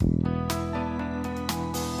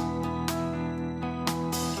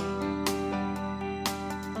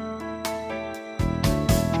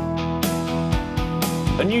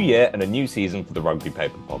A new year and a new season for the Rugby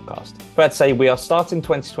Paper Podcast. But I'd say we are starting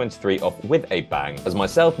 2023 off with a bang, as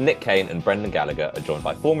myself, Nick Cain and Brendan Gallagher are joined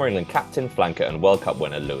by former England captain, flanker and World Cup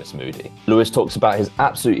winner Lewis Moody. Lewis talks about his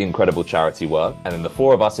absolutely incredible charity work, and then the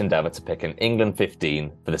four of us endeavour to pick an England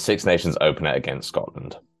 15 for the Six Nations opener against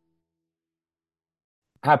Scotland.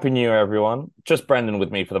 Happy New Year, everyone. Just Brendan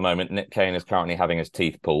with me for the moment. Nick Cain is currently having his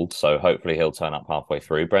teeth pulled, so hopefully he'll turn up halfway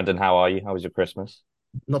through. Brendan, how are you? How was your Christmas?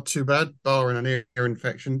 Not too bad, barring an ear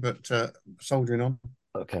infection, but soldiering on.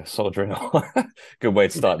 Okay, soldiering on. Good way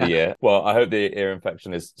to start the year. Well, I hope the ear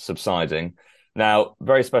infection is subsiding. Now,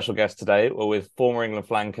 very special guest today. We're with former England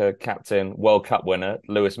flanker, captain, World Cup winner,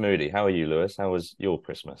 Lewis Moody. How are you, Lewis? How was your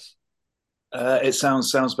Christmas? It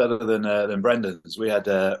sounds better than Brendan's. We had,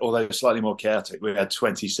 although slightly more chaotic, we had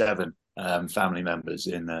 27 family members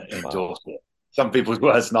in Wow. Dorset. Some people's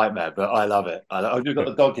worst nightmare, but I love it. I've just got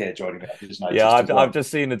the dog here joining me. Yeah, I've just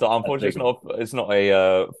seen the dog. Unfortunately, it's not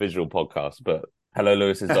a visual podcast, but hello,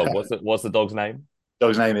 Lewis's dog. What's the dog's name?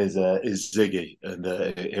 Dog's name is Ziggy, and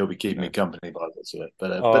he'll be keeping me company by the looks of it.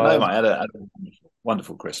 But no, mate, I had a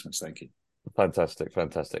wonderful Christmas. Thank you. Fantastic.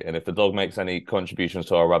 And if the dog makes any contributions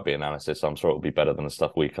to our rugby analysis, I'm sure it'll be better than the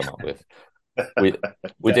stuff we come up with. We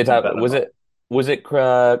did have was it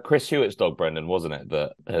Chris Hewitt's dog, Brendan, wasn't it,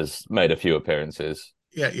 that has made a few appearances?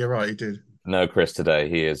 Yeah, you're right, he did. No, Chris today.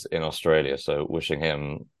 He is in Australia, so wishing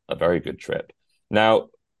him a very good trip. Now,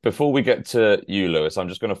 before we get to you, Lewis, I'm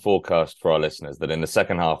just going to forecast for our listeners that in the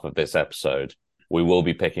second half of this episode, we will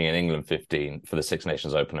be picking an England 15 for the Six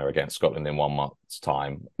Nations opener against Scotland in 1 month's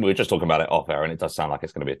time. We were just talking about it off air, and it does sound like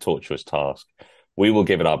it's going to be a tortuous task. We will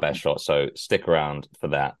give it our best shot, so stick around for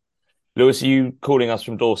that. Lewis, are you calling us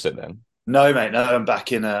from Dorset then? No, mate. No, I'm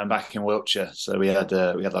back in Wiltshire. So we had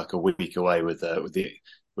like a week away with the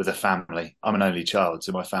family. I'm an only child,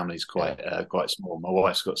 so my family's quite small. My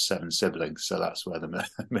wife's got 7 siblings, so that's where the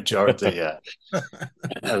majority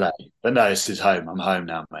LA. But no, this is home. I'm home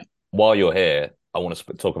now, mate. While you're here, I want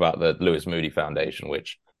to talk about the Lewis Moody Foundation,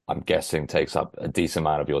 which I'm guessing takes up a decent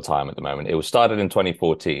amount of your time at the moment. It was started in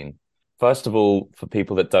 2014. First of all, for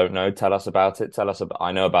people that don't know, tell us about it.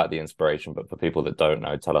 I know about the inspiration, but for people that don't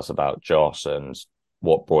know, tell us about Joss and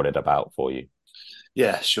what brought it about for you.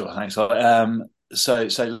 Yeah, sure. Thanks. So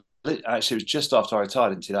actually, it was just after I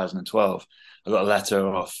retired in 2012. I got a letter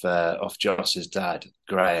off Joss's dad,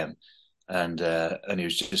 Graham, and he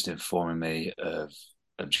was just informing me of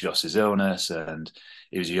Joss's illness, and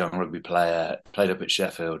he was a young rugby player, played up at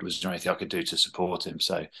Sheffield. Was there anything I could do to support him?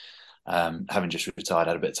 So, having just retired, I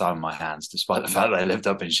had a bit of time on my hands, despite the fact that I lived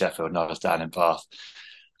up in Sheffield and I was down in Bath.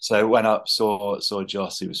 So went up, saw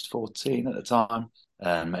Joss. He was 14 at the time.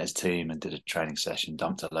 Met his team and did a training session,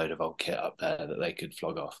 dumped a load of old kit up there that they could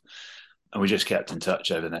flog off. And we just kept in touch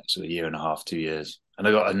over the next year and a half, 2 years. And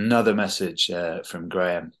I got another message from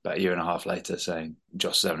Graham about a year and a half later saying,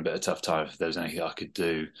 Joss is having a bit of a tough time. If there was anything I could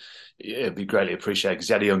do, it'd be greatly appreciated, because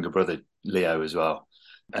he had a younger brother, Leo, as well.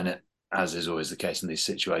 And as is always the case in these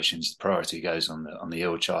situations, the priority goes on the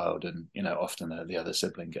ill child, and often the other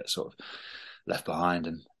sibling gets sort of left behind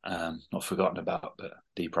and not forgotten about, but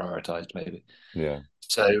deprioritized maybe. Yeah.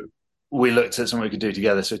 So we looked at something we could do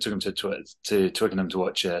together. So we took him to Twickenham to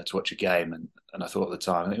watch a game, and I thought at the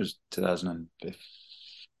time, I think it was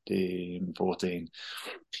 2015, 14,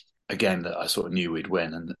 a game that I sort of knew we'd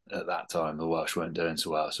win, and at that time the Welsh weren't doing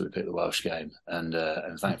so well, so we picked the Welsh game, and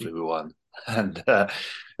thankfully we won. And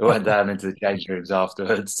we went down into the change rooms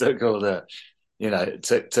afterwards. Took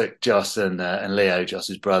Joss and Leo,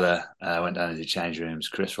 Joss's brother, went down into the change rooms.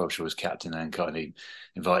 Chris Robshaw was captain then, kindly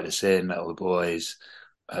invited us in, met all the boys.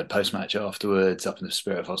 Had post-match afterwards, up in the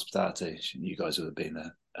spirit of hospitality. You guys would have been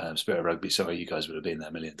there. Spirit of rugby, sorry, you guys would have been there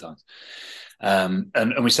a million times. And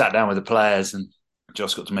we sat down with the players, and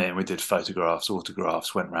Joss got to me, and we did photographs,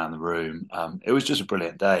 autographs, went around the room. It was just a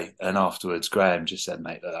brilliant day. And afterwards, Graham just said,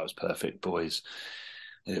 mate, that was perfect, boys.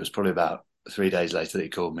 And it was probably about 3 days later that he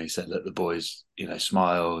called me, said, look, the boys,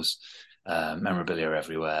 smiles, memorabilia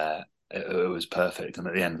everywhere. It was perfect. And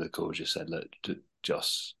at the end of the call, just said, look,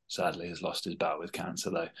 Joss sadly has lost his battle with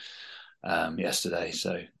cancer though yesterday.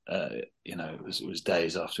 So it was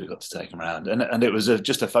days after we got to take him around, and it was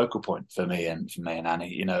just a focal point for me and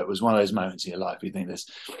Annie. It was one of those moments in your life. You think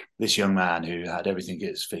this young man who had everything at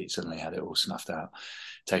his feet suddenly had it all snuffed out,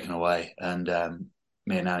 taken away, and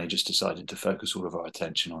me and Annie just decided to focus all of our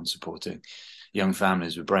attention on supporting young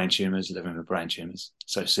families with brain tumours, living with brain tumours.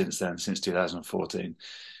 So since then, since 2014.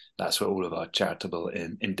 That's where all of our charitable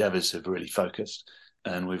endeavours have really focused,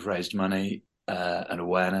 and we've raised money and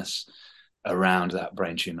awareness around that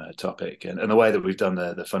brain tumour topic. And the way that we've done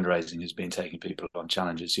the fundraising has been taking people on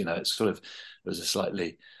challenges. It was a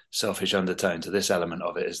slightly selfish undertone to this element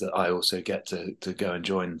of it is that I also get to go and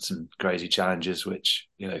join some crazy challenges, which,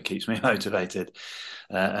 you know, keeps me motivated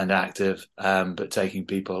and active, but taking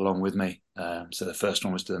people along with me. So the first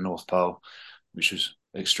one was to the North Pole, which was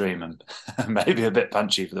extreme and maybe a bit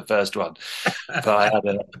punchy for the first one. But I had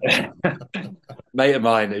a mate of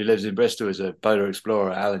mine who lives in Bristol, is a polar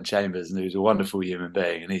explorer, Alan Chambers, and who's a wonderful human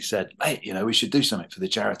being. And he said, mate, you know, we should do something for the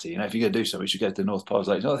charity. You know, if you're going to do something, we should go to the North Pole. I was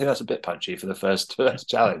like, no, I think that's a bit punchy for the first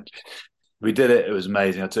challenge. We did it. It was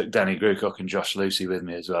amazing. I took Danny Grucock and Josh Lucy with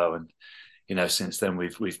me as well. And, you know, since then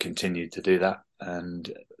we've continued to do that.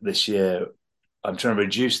 And this year I'm trying to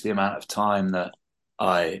reduce the amount of time that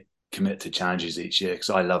I commit to challenges each year, because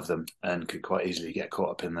I love them and could quite easily get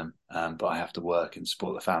caught up in them. But I have to work and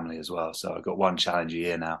support the family as well. So I've got one challenge a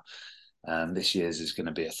year now. This year's is going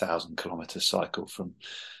to be 1,000-kilometre cycle from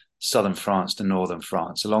southern France to northern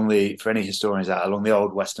France, for any historians out, along the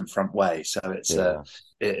old Western Front Way. So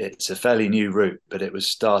it's a fairly new route, but it was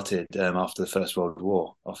started after the First World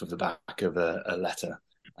War, off of the back of a letter.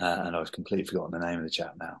 And I've completely forgotten the name of the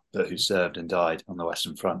chap now, but who served and died on the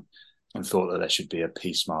Western Front, and thought that there should be a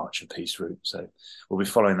peace march, a peace route. So we'll be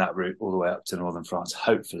following that route all the way up to northern France,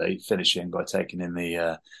 hopefully finishing by taking in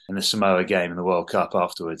the Samoa game in the World Cup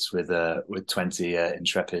afterwards with 20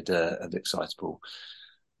 intrepid and excitable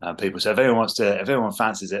people. So if anyone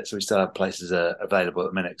fancies it, so we still have places available at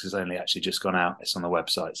the minute, because it's only actually just gone out. It's on the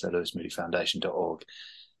website, so lewismoodyfoundation.org.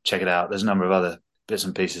 Check it out. There's a number of other bits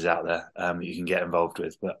and pieces out there that you can get involved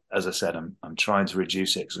with. But as I said, I'm trying to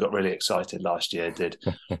reduce it, because I got really excited last year. Did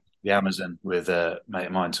the Amazon with a mate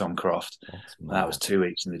of mine, Tom Croft. That was 2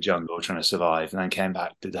 weeks in the jungle trying to survive, and then came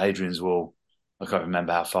back, did Hadrian's Wall. I can't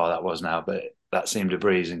remember how far that was now, but that seemed a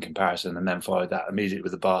breeze in comparison, and then followed that immediately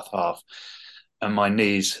with the Bath Half. And my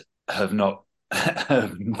knees have not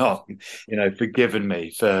forgiven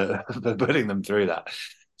me for putting them through that.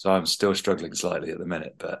 So I'm still struggling slightly at the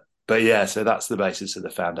minute, but yeah, so that's the basis of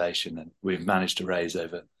the foundation, and we've managed to raise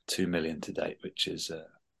over 2 million to date, which is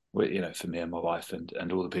for me and my wife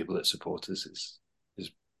and all the people that support us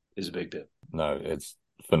is a big deal. No, it's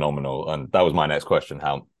phenomenal. And that was my next question,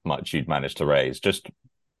 how much you'd managed to raise. Just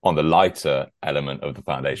on the lighter element of the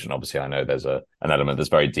foundation, obviously I know there's an element that's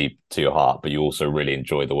very deep to your heart, but you also really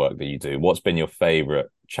enjoy the work that you do. What's been your favourite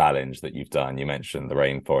challenge that you've done? You mentioned the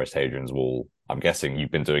Rainforest, Hadrian's Wall. I'm guessing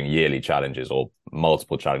you've been doing yearly challenges or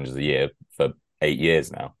multiple challenges a year for 8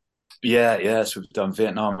 years now. Yeah. So we've done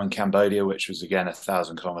Vietnam and Cambodia, which was again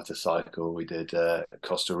 1,000-kilometre cycle. We did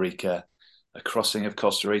Costa Rica, a crossing of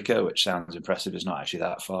Costa Rica, which sounds impressive. It's not actually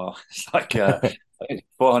that far. It's like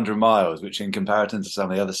 400 miles, which in comparison to some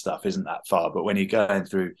of the other stuff isn't that far. But when you're going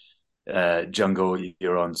through jungle,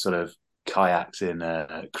 you're on sort of kayaks in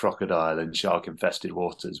crocodile and shark infested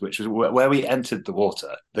waters, which was where we entered the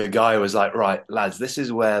water. The guy was like, right, lads, this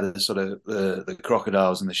is where the sort of the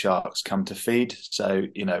crocodiles and the sharks come to feed. So,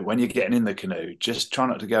 you know, when you're getting in the canoe, just try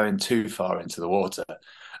not to go in too far into the water.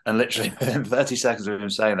 And literally within 30 seconds of him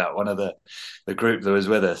saying that, one of the group that was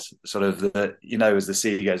with us, sort of, as the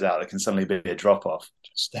sea goes out, there can suddenly be a drop-off.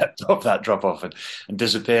 Stepped off that drop-off and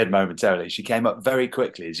disappeared momentarily. She came up very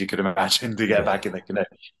quickly, as you could imagine, to get back in the canoe.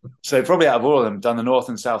 So probably out of all of them, done the North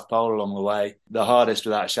and South Pole along the way. The hardest,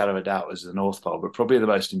 without a shadow of a doubt, was the North Pole, but probably the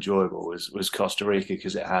most enjoyable was Costa Rica,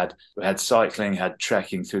 because we had cycling, had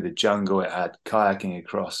trekking through the jungle, it had kayaking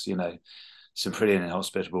across, some pretty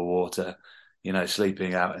inhospitable water,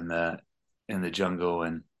 sleeping out in the jungle,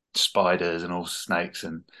 and spiders and all snakes,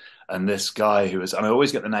 and this guy who was, and I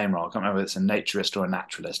always get the name wrong, I can't remember if it's a naturist or a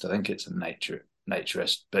naturalist. I think it's a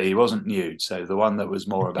naturist, but he wasn't nude, so the one that was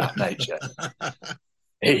more about nature.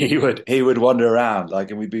 He would wander around,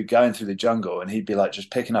 and we'd be going through the jungle, and he'd be like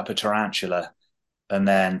just picking up a tarantula and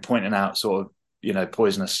then pointing out sort of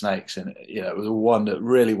poisonous snakes, and it was a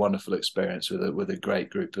really wonderful experience with a great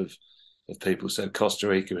group of people. So Costa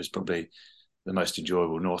Rica is probably the most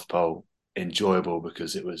enjoyable. North Pole, enjoyable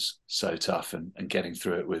because it was so tough, and getting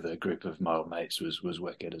through it with a group of my old mates was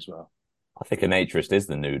wicked as well. I think a naturist is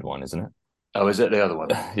the nude one, isn't it? Oh, is it the other one?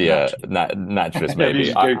 Yeah, naturist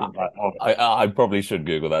maybe. I probably should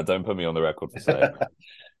Google that. Don't put me on the record for saying.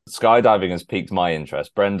 Skydiving has piqued my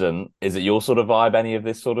interest. Brendan, is it your sort of vibe, any of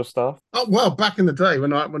this sort of stuff? Oh, well, back in the day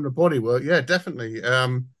when the body worked, yeah, definitely.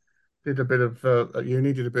 Did a bit of at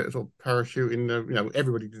uni, did a bit of sort of parachuting.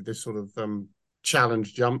 Everybody did this sort of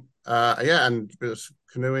challenge jump. And a bit of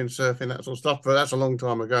canoeing, surfing, that sort of stuff. But that's a long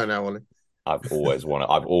time ago now, Ollie. I've always wanted.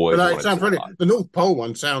 It sounds brilliant. The North Pole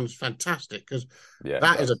one sounds fantastic, because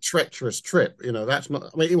that is a treacherous trip. That's not.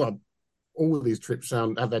 I mean, all of these trips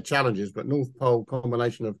have their challenges, but North Pole,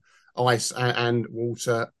 combination of ice and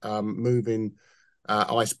water, moving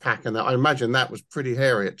ice pack, and that. I imagine that was pretty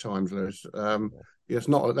hairy at times, Lewis.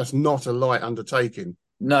 That's not a light undertaking.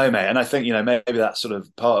 No, mate, and I think maybe that's sort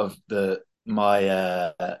of part of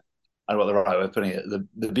my I don't know what the right way of putting it.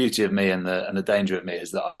 The beauty of me and the danger of me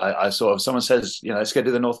is that I sort of, someone says, let's go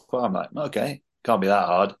do the North Pole. I'm like, okay, can't be that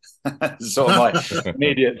hard. Sort of my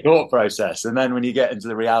immediate thought process. And then when you get into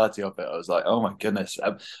the reality of it, I was like, oh my goodness.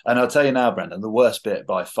 And I'll tell you now, Brendan, the worst bit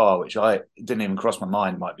by far, which I didn't even cross my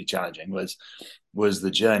mind might be challenging, was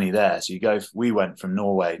the journey there. So we went from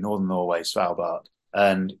Norway, northern Norway, Svalbard,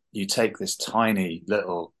 and you take this tiny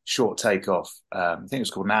little short takeoff. I think it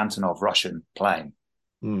was called an Antonov Russian plane.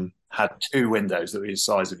 Had 2 windows that were the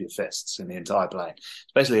size of your fists in the entire plane.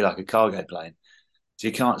 It's basically like a cargo plane. So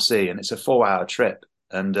you can't see, and it's a 4-hour trip.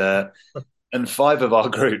 And 5 of our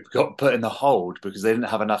group got put in the hold because they didn't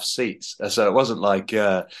have enough seats. So it wasn't like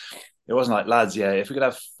lads, if we could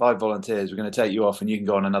have 5 volunteers, we're going to take you off and you can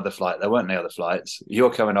go on another flight. There weren't any other flights.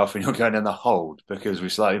 You're coming off and you're going in the hold because we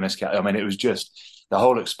slightly miscalculated. I mean, it was just, the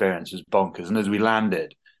whole experience was bonkers. And as we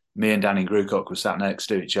landed, me and Danny Grucock were sat next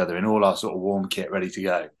to each other in all our sort of warm kit ready to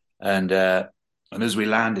go. And as we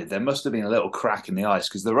landed, there must have been a little crack in the ice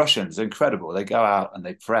because the Russians are incredible. They go out and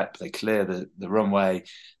they prep, they clear the runway,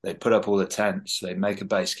 they put up all the tents, they make a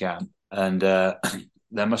base camp. And there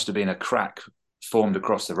must have been a crack formed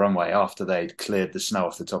across the runway after they'd cleared the snow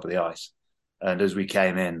off the top of the ice. And as we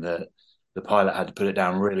came in, the pilot had to put it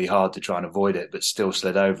down really hard to try and avoid it, but still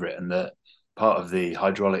slid over it. And the part of the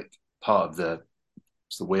hydraulic part of the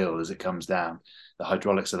wheel as it comes down, the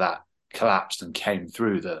hydraulics of that collapsed and came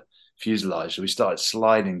through the fuselage. So we started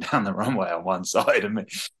sliding down the runway on one side, and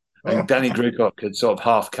Danny Grucock had sort of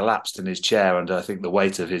half collapsed in his chair under, I think, the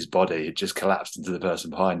weight of his body. It just collapsed into the person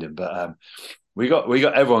behind him. But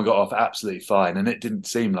everyone got off absolutely fine, and it didn't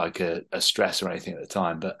seem like a stress or anything at the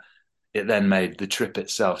time. But it then made the trip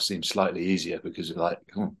itself seem slightly easier because of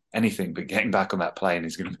anything but getting back on that plane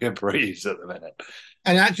is going to be a breeze at the minute.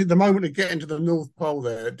 And actually, the moment of getting to the North Pole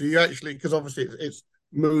there, do you actually, because obviously it's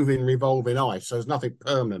moving, revolving ice, so there's nothing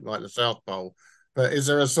permanent like the South Pole, but is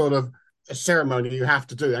there a sort of a ceremony you have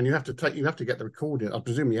to do, and you have to get the recording? I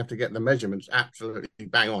presume you have to get the measurements absolutely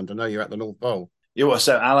bang on to know you're at the North Pole. Yeah, well,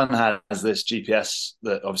 so Alan has this GPS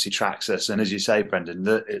that obviously tracks us, and as you say, Brendan,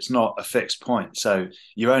 that it's not a fixed point. So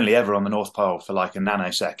you're only ever on the North Pole for like a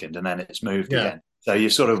nanosecond, and then it's moved again. So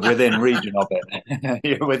you're sort of within region of it.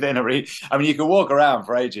 You're within a region. I mean, you can walk around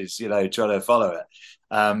for ages, trying to follow it.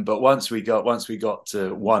 But once we got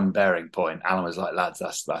to one bearing point, Alan was like, "Lads,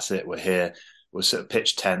 that's it. We're here." We'll sort of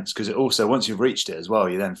pitch tents, because it also, once you've reached it as well,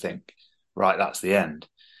 you then think, right, that's the end.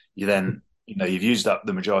 You then, you've used up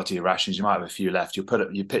the majority of your rations. You might have a few left. You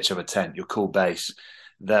pitch up a tent. You'll call base.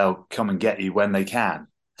 They'll come and get you when they can,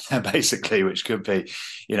 basically, which could be,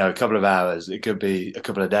 a couple of hours. It could be a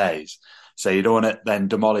couple of days. So you don't want to then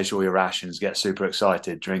demolish all your rations, get super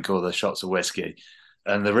excited, drink all the shots of whiskey.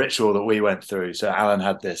 And the ritual that we went through, so Alan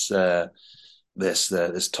had this tot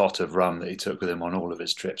of rum that he took with him on all of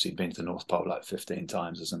his trips. He'd been to the North Pole like 15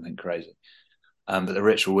 times or something crazy. But the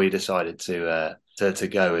ritual we decided to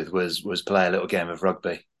go with was play a little game of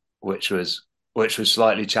rugby, which was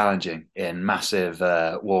slightly challenging in massive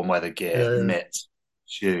warm weather gear, mitts,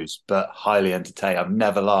 shoes, but highly entertaining. I've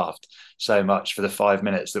never laughed so much for the 5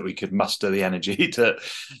 minutes that we could muster the energy to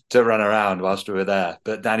run around whilst we were there.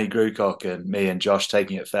 But Danny Grucock and me and Josh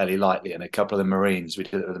taking it fairly lightly, and a couple of the Marines, we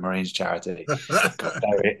did it with the Marines charity,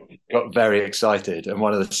 got very excited. And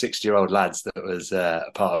one of the 60-year-old lads that was a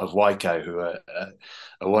part of WICO, who are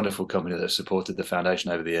a wonderful company that supported the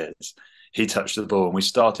foundation over the years, he touched the ball, and we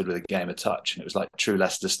started with a game of touch, and it was like true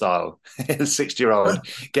Leicester style. The 60-year-old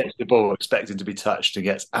gets the ball expecting to be touched and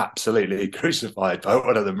gets absolutely crucified by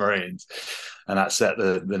one of the Marines, and that set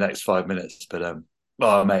the next 5 minutes. But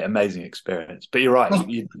mate, amazing experience. But you're right,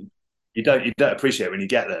 you don't appreciate when you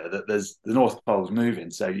get there that there's the North Pole's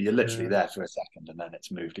moving, so you're literally there for a second, and then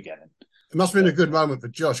it's moved again. It must have been a good moment for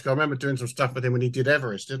Josh, because I remember doing some stuff with him when he did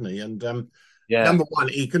Everest, didn't he? And number one,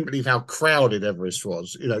 he couldn't believe how crowded Everest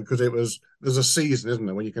was, because there's a season, isn't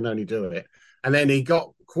there, when you can only do it. And then he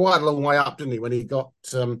got quite a long way up, didn't he, when he got,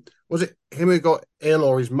 was it him who got ill,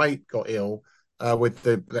 or his mate got ill with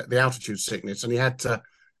the altitude sickness, and he had to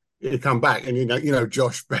come back. And,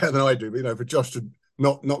 Josh better than I do, but, for Josh to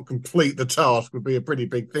not complete the task would be a pretty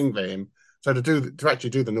big thing for him. So to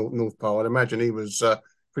actually do the North Pole, I'd imagine he was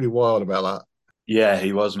pretty wild about that. Yeah,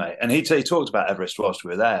 he was, mate. And he talked about Everest whilst we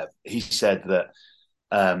were there. He said that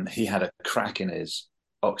he had a crack in his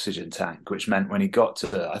oxygen tank, which meant when he got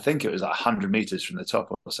to, I think it was 100 meters from the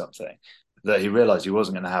top or something, that he realized he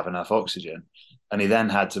wasn't going to have enough oxygen. And he then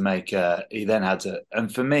had to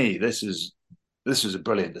and for me, this is this was a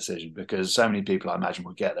brilliant decision, because so many people I imagine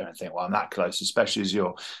would get there and think, well, I'm that close, especially as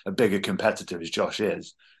you're a bigger competitor as Josh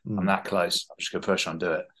is. I'm that close. I'm just going to push on,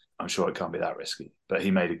 do it. I'm sure it can't be that risky. But he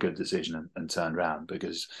made a good decision and turned around,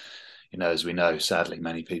 because, as we know, sadly,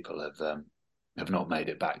 many people have not made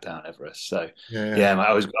it back down Everest. So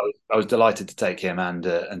I was delighted to take him, and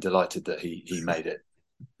delighted that he made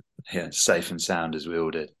it safe and sound, as we all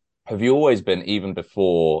did. Have you always been, even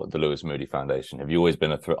before the Lewis Moody Foundation, have you always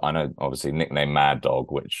been I know, obviously, nickname Mad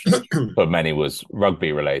Dog, which for many was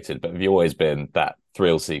rugby related, but have you always been that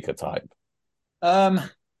thrill seeker type?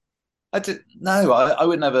 I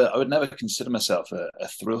would never consider myself a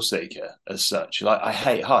thrill seeker as such. Like, I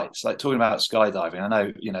hate heights. Like, talking about skydiving, I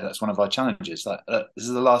know, that's one of our challenges. Like, this is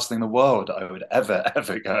the last thing in the world I would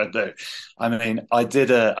ever go and do. I mean, I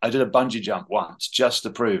did a bungee jump once just to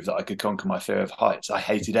prove that I could conquer my fear of heights. I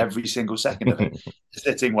hated every single second of it.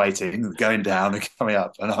 Sitting, waiting, going down and coming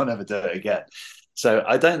up, and I'll never do it again. So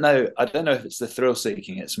I don't know if it's the thrill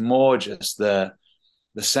seeking. It's more just the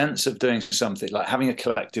sense of doing something, like having a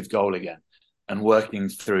collective goal again and working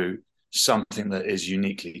through something that is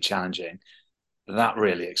uniquely challenging. That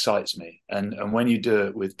really excites me. And when you do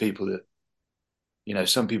it with people that,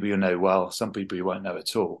 some people you know well, some people you won't know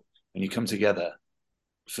at all, when you come together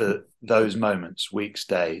for those moments, weeks,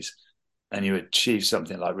 days, and you achieve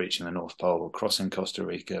something like reaching the North Pole or crossing Costa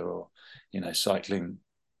Rica or, cycling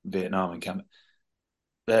Vietnam and Cambodia,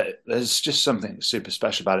 there's just something super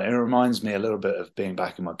special about it. And it reminds me a little bit of being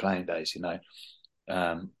back in my playing days,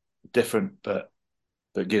 different, but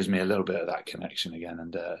gives me a little bit of that connection again.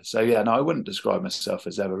 And I wouldn't describe myself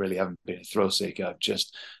as ever really having been a thrill seeker. I've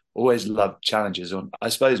just always loved challenges, or I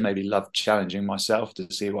suppose maybe loved challenging myself to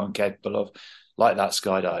see what I'm capable of, like that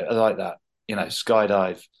skydive. I like that,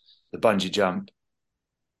 skydive, the bungee jump.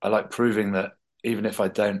 I like proving that even if I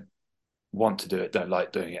don't want to do it, don't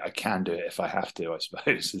like doing it, I can do it if I have to, I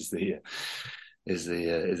suppose, is the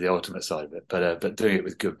ultimate side of it. But doing it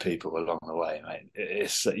with good people along the way, mate.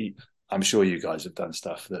 I'm sure you guys have done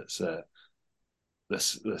stuff that's out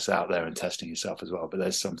there and testing yourself as well. But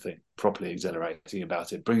there's something properly exhilarating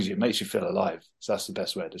about it. It makes you feel alive. So that's the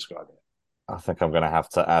best way of describing it. I think I'm going to have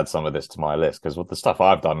to add some of this to my list, because the stuff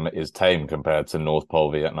I've done is tame compared to North Pole,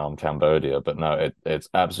 Vietnam, Cambodia. But no, it's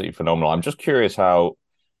absolutely phenomenal. I'm just curious how,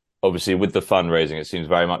 obviously, with the fundraising, it seems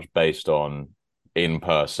very much based on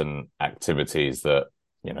in-person activities that,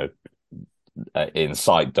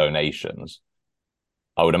 incite donations.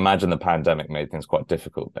 I would imagine the pandemic made things quite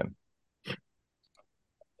difficult then.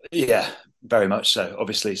 Yeah, very much so,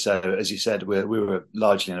 obviously. So, as you said, we were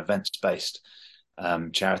largely an events-based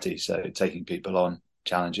charity, so taking people on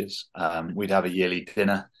challenges. We'd have a yearly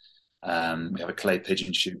dinner. We have a clay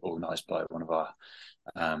pigeon shoot organised by one of our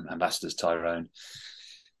ambassadors, Tyrone.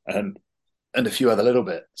 And a few other little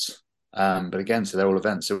bits. But again, so they're all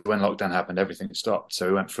events. So when lockdown happened, everything stopped. So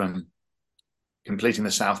we went from completing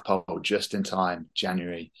the South Pole just in time,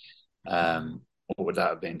 January, what would that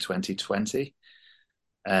have been, 2020?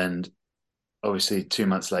 And obviously 2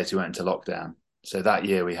 months later, we went into lockdown. So that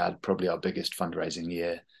year we had probably our biggest fundraising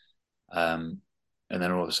year. And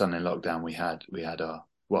then all of a sudden in lockdown, we had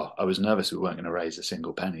I was nervous we weren't going to raise a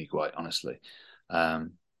single penny, quite honestly.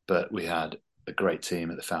 But we had a great team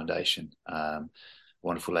at the foundation,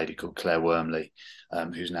 wonderful lady called Claire Wormley,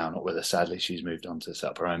 who's now not with us, sadly. She's moved on to set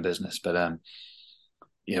up her own business. But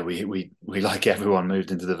we like everyone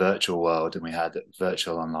moved into the virtual world, and we had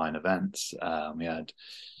virtual online events. We had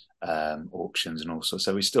auctions and all sorts.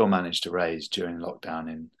 So we still managed to raise during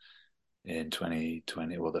lockdown in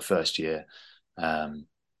 2020, or the first year,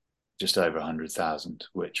 just over 100,000,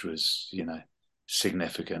 which was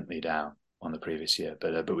significantly down on the previous year,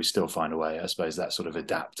 but we still find a way. I suppose that sort of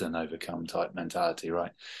adapt and overcome type mentality,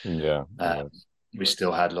 right? Yeah. We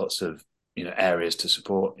still had lots of areas to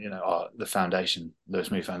support. The foundation, Lewis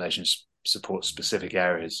Moody Foundation, supports specific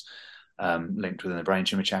areas linked within the brain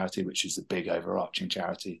tumor charity, which is the big overarching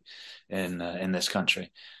charity in this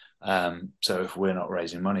country. So if we're not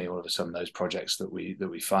raising money, all of a sudden those projects that we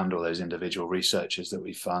fund, or those individual researchers that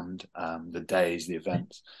we fund, the days, the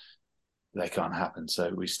events, they can't happen. So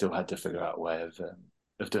we still had to figure out a way of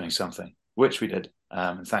doing something, which we did.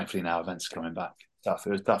 And thankfully now events are coming back. It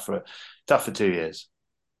was tough for 2 years.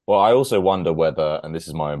 Well, I also wonder whether, and this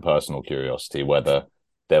is my own personal curiosity, whether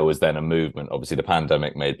there was then a movement. Obviously, the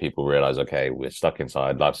pandemic made people realize, okay, we're stuck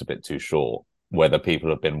inside, life's a bit too short. Whether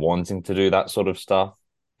people have been wanting to do that sort of stuff.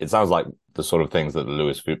 It sounds like the sort of things that the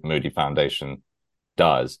Lewis Moody Foundation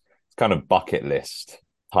does. It's kind of bucket list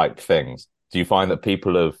type things. Do you find that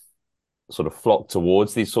people have sort of flocked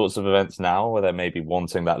towards these sorts of events now, where they're maybe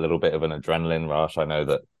wanting that little bit of an adrenaline rush? I know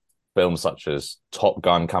that films such as Top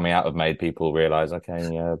Gun coming out have made people realize, okay,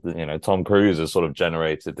 yeah, Tom Cruise has sort of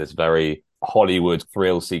generated this very Hollywood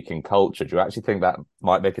thrill-seeking culture. Do you actually think that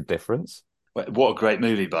might make a difference? What a great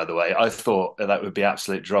movie, by the way. I thought that would be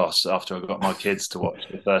absolute dross after I got my kids to watch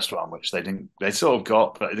the first one, which they sort of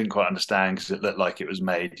got, but they didn't quite understand because it looked like it was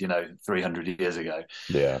made, 300 years ago.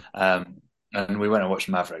 Yeah. And we went and watched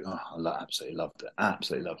Maverick. Oh, I absolutely loved it.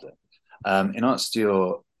 Absolutely loved it. In answer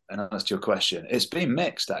to your question, it's been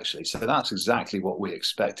mixed, actually. So that's exactly what we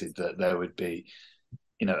expected, that there would be,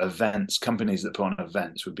 events, companies that put on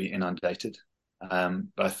events would be inundated. But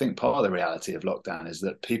I think part of the reality of lockdown is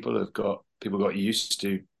that people got used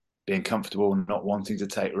to being comfortable and not wanting to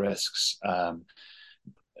take risks.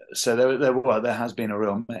 So there has been a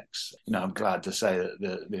real mix. I'm glad to say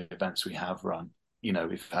that the events we have run,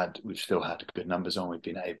 we've still had good numbers on. We've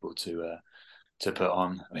been able to put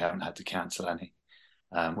on. We haven't had to cancel any.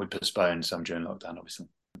 We postponed some during lockdown, obviously.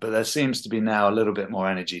 But there seems to be now a little bit more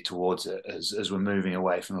energy towards it as we're moving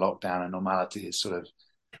away from lockdown, and normality is sort of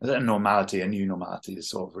a new normality is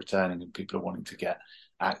sort of returning, and people are wanting to get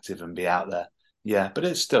active and be out there. Yeah, but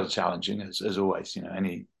it's still challenging as always.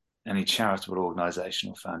 Any charitable organisation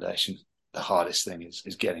or foundation, the hardest thing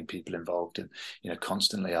is getting people involved and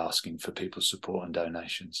constantly asking for people's support and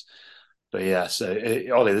donations. But yeah, so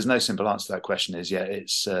Ollie, there's no simple answer to that question.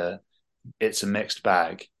 It's a mixed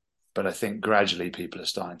bag, but I think gradually people are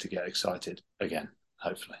starting to get excited again.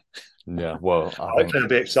 Hopefully. Yeah, well, I think I'll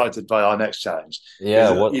be excited by our next challenge.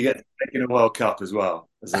 Yeah, you get to take in a World Cup as well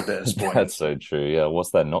as a bit of sport. That's so true. Yeah, what's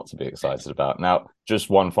there not to be excited about? Now, just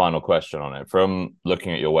one final question on it. From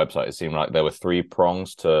looking at your website, it seemed like there were 3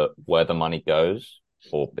 prongs to where the money goes,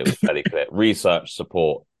 or it was fairly clear: research,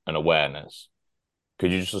 support, and awareness.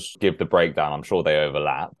 Could you just give the breakdown? I'm sure they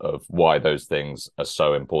overlap, of why those things are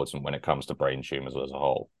so important when it comes to brain tumors as a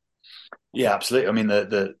whole. Yeah, absolutely. I mean,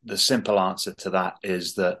 the simple answer to that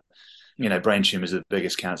is that brain tumors are the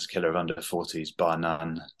biggest cancer killer of under 40s, bar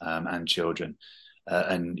none, and children,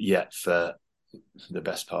 and yet for the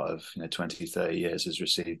best part of 20, 30 years has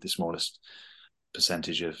received the smallest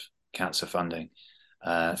percentage of cancer funding.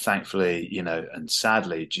 Thankfully, and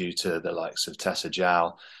sadly, due to the likes of Tessa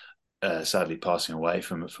Jowell, sadly passing away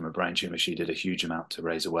from a brain tumor, she did a huge amount to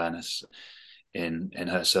raise awareness in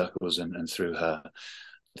her circles and through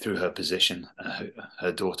her position.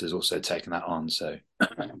 Her daughter's also taken that on. So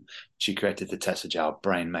she created the Tessa Jowell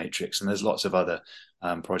Brain Matrix. And there's lots of other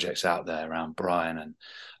projects out there around Brian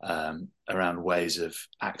and around ways of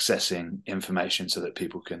accessing information so that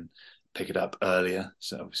people can pick it up earlier.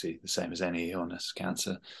 So obviously the same as any illness,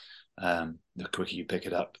 cancer, the quicker you pick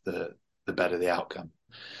it up, the better the outcome.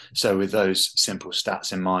 So with those simple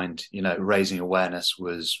stats in mind, raising awareness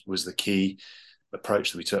was the key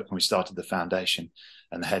approach that we took when we started the foundation.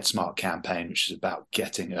 And the Head Smart campaign, which is about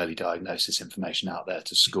getting early diagnosis information out there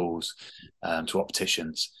to schools, to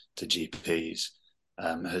opticians, to GPs,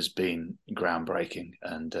 has been groundbreaking.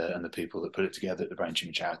 And the people that put it together at the Brain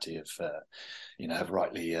Tumor Charity have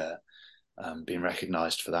rightly been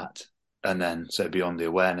recognised for that. And then, so beyond the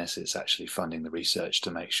awareness, it's actually funding the research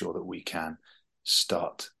to make sure that we can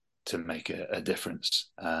start to make a difference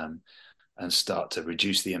and start to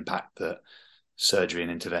reduce the impact that surgery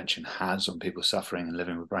and intervention has on people suffering and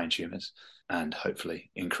living with brain tumours, and hopefully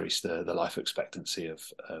increase the life expectancy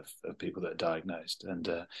of people that are diagnosed. And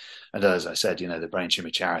as I said, the Brain Tumor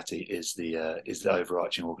Charity is the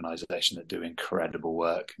overarching organisation that do incredible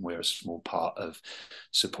work, and we're a small part of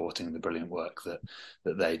supporting the brilliant work that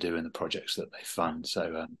they do and the projects that they fund.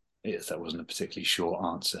 So that wasn't a particularly short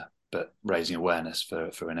answer, but raising awareness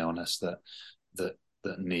for an illness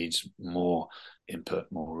that needs more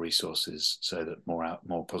input, more resources, so that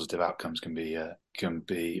more positive outcomes can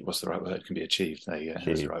be what's the right word? Can be achieved. There you go.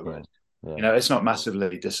 That's the right word. Yeah. It's not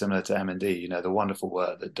massively dissimilar to M&D. The wonderful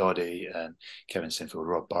work that Doddy and Kevin Sinfield,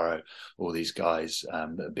 Rob Burrow, all these guys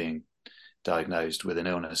that are being diagnosed with an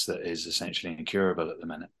illness that is essentially incurable at the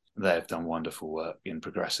minute. They have done wonderful work in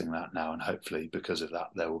progressing that now, and hopefully because of that,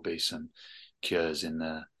 there will be some cures in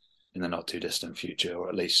the not too distant future, or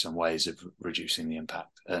at least some ways of reducing the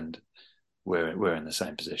impact. And we're in the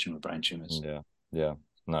same position with brain tumors. Yeah.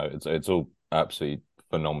 No, it's all absolutely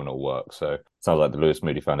phenomenal work. So it sounds like the Lewis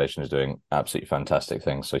Moody Foundation is doing absolutely fantastic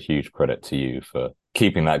things. So huge credit to you for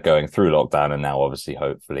keeping that going through lockdown. And now obviously,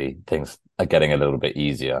 hopefully things are getting a little bit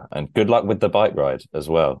easier. And good luck with the bike ride as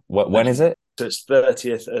well. When is it? So it's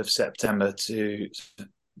 30th of September to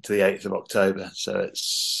to the 8th of October. So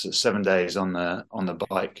it's 7 days on the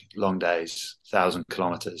bike, long days, 1,000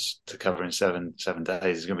 kilometers to cover in seven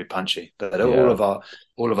days. It's going to be punchy. But all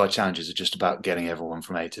of our challenges are just about getting everyone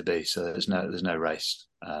from A to B. So there's no race.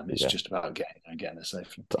 It's just about getting there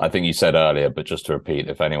safely. I think you said earlier, but just to repeat,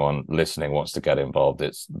 if anyone listening wants to get involved,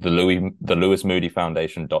 it's the Lewis Moody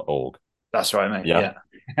Foundation.org. That's right, mate. Yeah.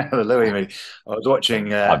 The Louis Moody. I was watching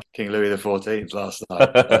King Louis XIV last night.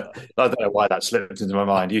 I don't know why that slipped into my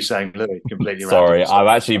mind. You saying Louis completely. Sorry, I've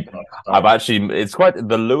actually. It's quite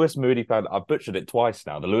the Lewis Moody Foundation. I've butchered it twice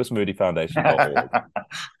now. The Lewis Moody Foundation.org.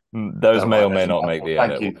 Those may or may not make the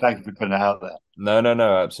edit. Thank you for putting it out there.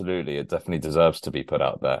 No, absolutely. It definitely deserves to be put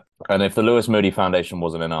out there. And if the Lewis Moody Foundation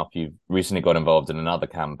wasn't enough, you've recently got involved in another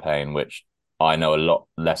campaign, which I know a lot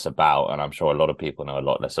less about, and I'm sure a lot of people know a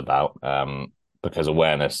lot less about, because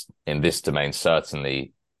awareness in this domain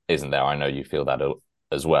certainly isn't there. I know you feel that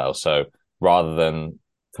as well. So rather than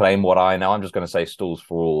claim what I know, I'm just going to say Stalls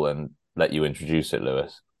for All and let you introduce it,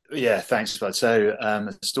 Lewis. Yeah, thanks, bud. So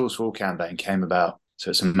the Stalls for All campaign came about. So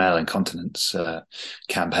it's a male incontinence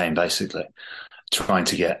campaign, basically, trying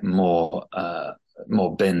to get more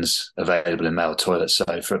bins available in male toilets.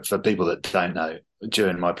 So for people that don't know,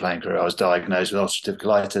 during my playing career, I was diagnosed with ulcerative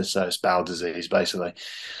colitis, so it's bowel disease, basically,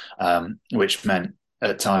 which meant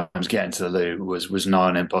at times getting to the loo was nigh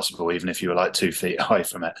on impossible, even if you were like 2 feet away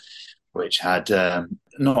from it, which had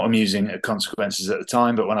not amusing consequences at the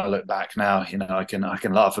time. But when I look back now, I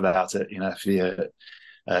can laugh about it.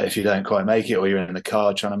 If you don't quite make it, or you're in the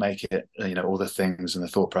car trying to make it, all the things and the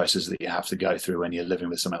thought process that you have to go through when you're living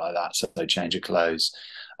with something like that. So change of clothes,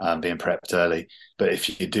 being prepped early. But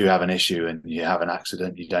if you do have an issue and you have an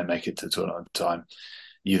accident, you don't make it to the toilet on time,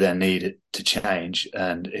 you then need it to change.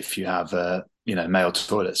 And if you have, male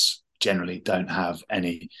toilets generally don't have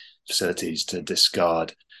any facilities to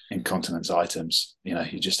discard incontinence items.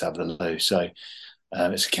 You just have the loo. So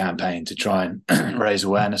it's a campaign to try and raise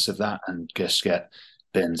awareness of that and just get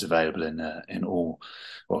bins available in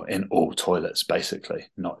all toilets, basically,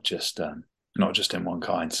 not just in one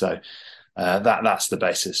kind. So that's the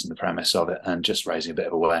basis and the premise of it, and just raising a bit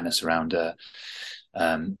of awareness around a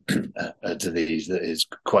disease that is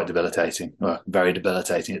quite debilitating, or very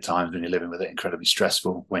debilitating at times when you're living with it, incredibly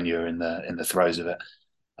stressful when you're in the throes of it.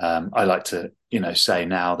 I like to say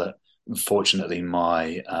now that fortunately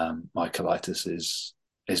my colitis is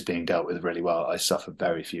being dealt with really well. I suffer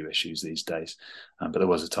very few issues these days, but there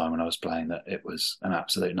was a time when I was playing that it was an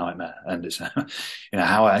absolute nightmare. And it's when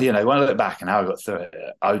I look back and how I got through it,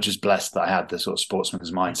 I was just blessed that I had the sort of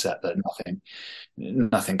sportsman's mindset that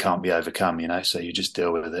nothing can't be overcome. So you just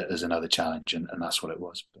deal with it as another challenge, and that's what it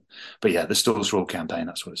was. But yeah, the Stalls for All campaign,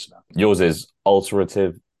 that's what it's about. Yours is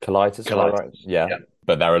ulcerative colitis, right? Yeah.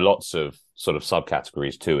 But there are lots of sort of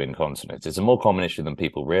subcategories to incontinence. It's a more common issue than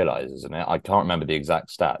people realize, isn't it? I can't remember the exact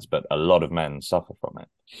stats, but a lot of men suffer from it.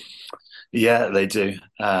 Yeah, they do.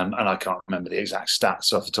 And I can't remember the exact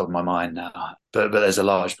stats off the top of my mind now. But there's a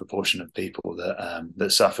large proportion of people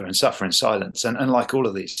that suffer in silence. And like all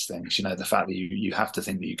of these things, the fact that you have to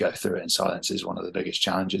think that you go through it in silence is one of the biggest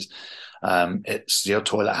challenges. It's your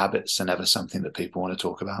toilet habits are never something that people want to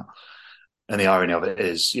talk about. And the irony of it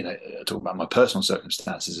is, talking about my personal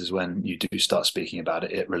circumstances, is when you do start speaking about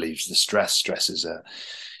it, it relieves the stress. Stress is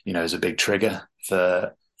a big trigger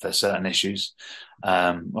for certain issues,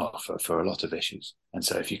 for a lot of issues. And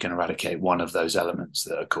so if you can eradicate one of those elements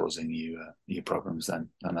that are causing you problems, then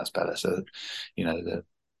that's better. So, the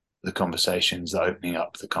conversations, the opening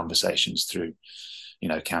up the conversations through,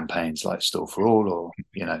 campaigns like Stall for All, or,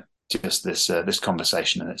 just this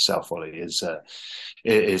conversation in itself, Ollie,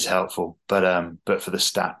 is helpful. But for the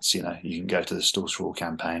stats, you can go to the Stalls for All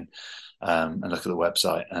campaign and look at the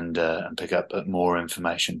website and pick up more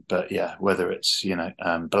information. But yeah, whether it's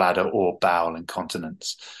bladder or bowel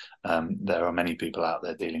incontinence, there are many people out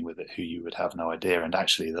there dealing with it who you would have no idea. And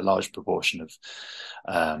actually, the large proportion of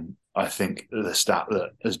I think the stat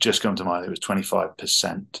that has just come to mind, it was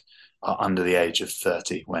 25% are under the age of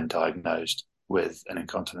 30 when diagnosed with an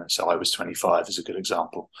incontinence. So I was 25 as a good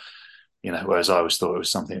example, whereas I always thought it was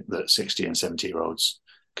something that 60 and 70-year-olds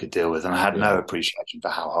could deal with. And I had no appreciation for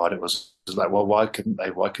how hard it was. It was like, well, why couldn't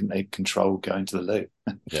they control going to the loo?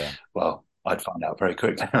 Yeah. Well, I'd find out very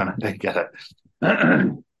quickly when I didn't get it.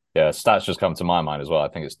 Yeah, stats just come to my mind as well. I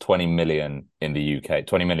think it's 20 million in the UK.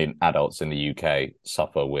 20 million adults in the UK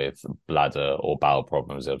suffer with bladder or bowel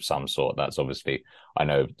problems of some sort. That's obviously, I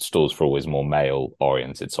know Stalls for All is more male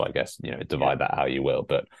oriented, so I guess divide that how you will,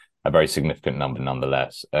 but a very significant number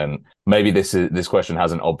nonetheless. And maybe this question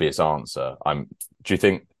has an obvious answer. Do you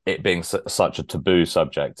think it being such a taboo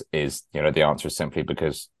subject is the answer is simply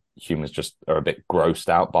because humans just are a bit grossed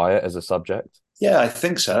out by it as a subject? Yeah, I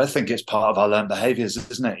think so. I think it's part of our learned behaviours,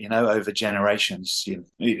 isn't it? Over generations,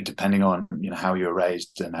 depending on how you were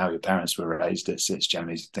raised and how your parents were raised, it's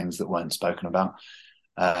generally things that weren't spoken about,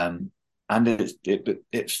 and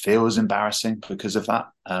it feels embarrassing because of that.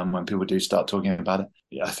 When people do start talking about it,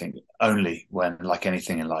 I think only when, like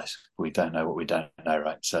anything in life, we don't know what we don't know,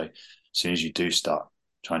 right? So as soon as you do start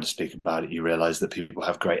trying to speak about it, you realise that people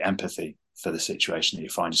have great empathy for the situation that you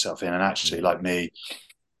find yourself in, and actually, like me.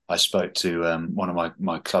 I spoke to one of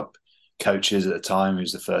my club coaches at the time,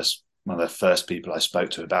 who's one of the first people I spoke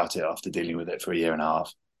to about it after dealing with it for a year and a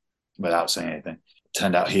half without saying anything.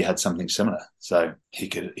 Turned out he had something similar, so he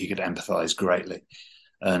could empathise greatly.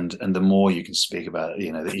 And the more you can speak about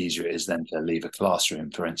it, the easier it is then to leave a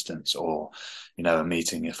classroom, for instance, or a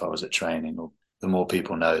meeting if I was at training. Or the more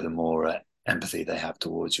people know, the more empathy they have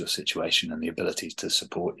towards your situation and the ability to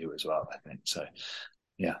support you as well, I think. So,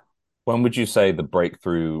 yeah. When would you say the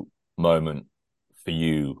breakthrough moment for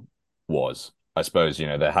you was? I suppose,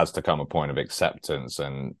 there has to come a point of acceptance.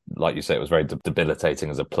 And like you say, it was very debilitating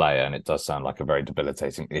as a player. And it does sound like a very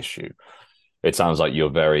debilitating issue. It sounds like you're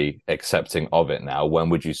very accepting of it now. When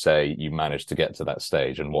would you say you managed to get to that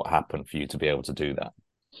stage, and what happened for you to be able to do that?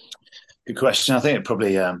 Good question. I think it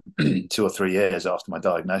probably 2 or 3 years after my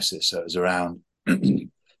diagnosis. So it was around, I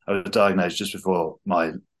was diagnosed just before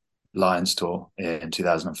my Lions tour in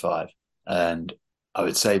 2005, and I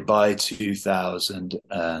would say by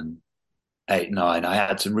 2008-9 I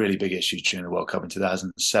had some really big issues during the World Cup in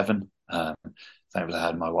 2007. Thankfully I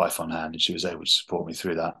had my wife on hand and she was able to support me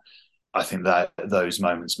through that. I think that those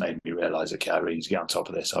moments made me realize, okay, I really need to get on top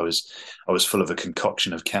of this. I was full of a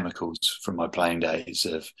concoction of chemicals from my playing days,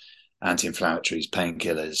 of anti-inflammatories,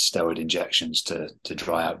 painkillers, steroid injections to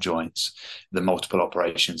dry out joints, the multiple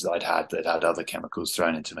operations that I'd had that had other chemicals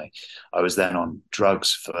thrown into me. I was then on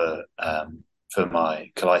drugs for my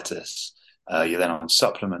colitis. You're then on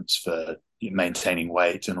supplements for maintaining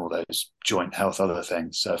weight and all those joint health, other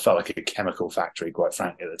things. So I felt like a chemical factory, quite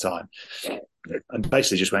frankly, at the time. And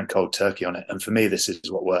basically just went cold turkey on it. And for me, this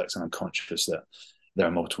is what works. And I'm conscious that there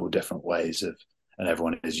are multiple different ways of, and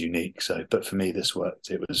everyone is unique. So, but for me, this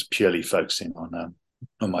worked. It was purely focusing on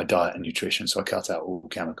my diet and nutrition. So I cut out all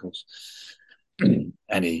chemicals,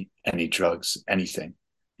 any drugs, anything,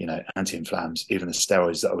 anti-inflams, even the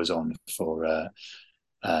steroids that I was on for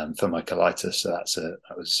my colitis. So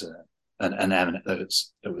that was an enema that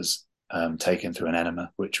was taken through an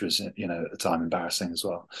enema, which was at the time embarrassing as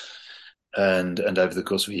well. And over the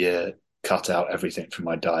course of a year, cut out everything from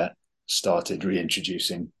my diet. Started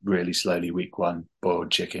reintroducing really slowly. Week 1, boiled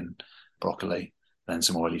chicken, broccoli, then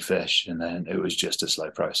some oily fish, and then it was just a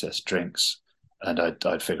slow process. Drinks, and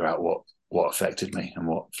I'd figure out what affected me and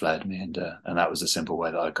what flared me, and that was the simple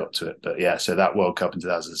way that I got to it. But yeah, so that World Cup in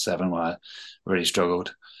 2007, where I really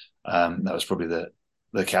struggled, that was probably the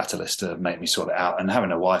catalyst to make me sort it out. And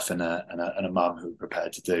having a wife and a mum who were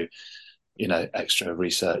prepared to do extra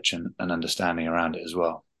research and understanding around it as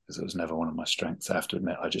well. Because it was never one of my strengths. I have to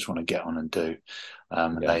admit, I just want to get on and do.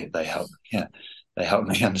 They help. Yeah, they help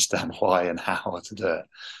me understand why and how to do it.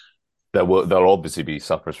 There'll obviously be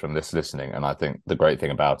sufferers from this listening, and I think the great thing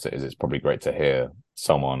about it is it's probably great to hear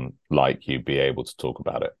someone like you be able to talk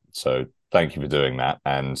about it. So thank you for doing that,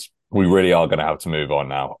 and we really are going to have to move on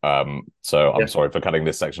now. So I'm sorry for cutting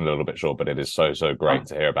this section a little bit short, but it is so great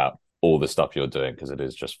to hear about all the stuff you're doing, because it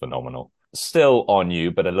is just phenomenal. Still on you,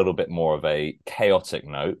 but a little bit more of a chaotic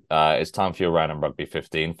note. It's time for your Random Rugby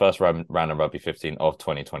 15. First Random Rugby 15 of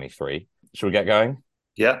 2023. Should we get going?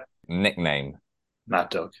 Yeah. Nickname?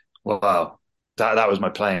 Mad Dog. Wow. That was my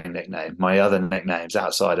playing nickname. My other nicknames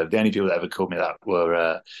outside of the only people that ever called me that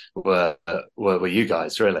were you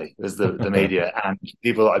guys, really. It was the media and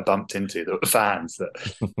people that I bumped into that were fans that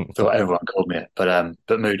thought everyone called me it. But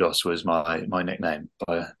Moodos was my nickname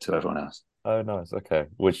to everyone else. Oh, nice. Okay.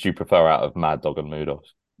 Which do you prefer out of Mad Dog and Moodos?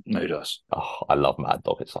 Moodos. Oh, I love Mad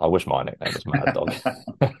Dog. I wish my nickname was Mad Dog.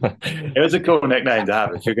 It was a cool nickname to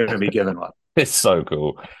have if you're going to be given one. It's so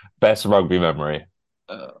cool. Best rugby memory?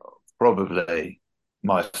 Probably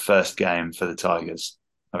my first game for the Tigers,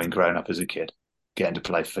 having grown up as a kid. Getting to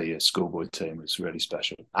play for your schoolboy team was really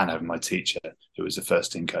special. And having my teacher, who was the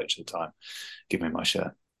first team coach at the time, give me my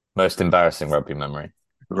shirt. Most embarrassing rugby memory?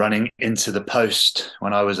 Running into the post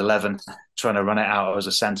when I was 11, trying to run it out. I was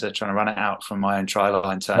a centre, trying to run it out from my own try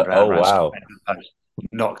line, turned around. Oh, wow.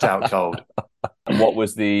 Knocked out cold. And what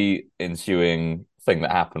was the ensuing thing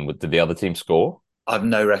that happened? Did the other team score? I've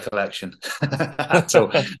no recollection at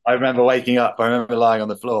all. I remember waking up. I remember lying on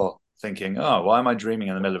the floor thinking, oh, why am I dreaming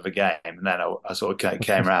in the middle of a game? And then I sort of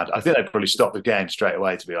came around. I think they probably stopped the game straight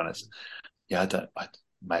away, to be honest. Yeah,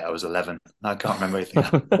 Mate, I was 11. I can't remember anything.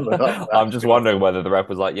 I'm just wondering whether the ref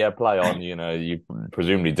was like, yeah, play on. You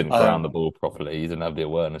presumably didn't ground the Um, ball properly. You didn't have the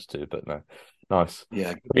awareness to, but no. Nice.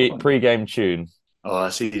 yeah. Pre-game tune, Oh,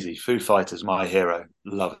 that's easy. Foo Fighters, my hero.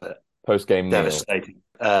 Love it. post-game meal. Devastating.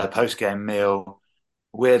 Post-game meal.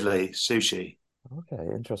 Weirdly, sushi. Okay,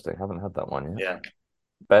 interesting. Haven't had that one yet. Yeah.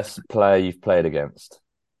 Best player you've played against?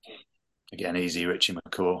 Again, easy. Richie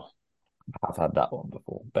McCaw. I've had that one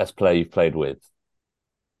before. Best player you've played with?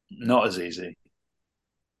 Not as easy.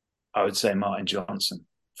 I would say Martin Johnson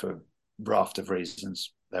for a raft of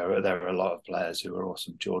reasons. There are a lot of players who are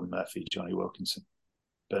awesome. Jordan Murphy, Johnny Wilkinson.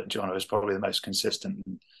 But John was probably the most consistent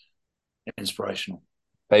and inspirational.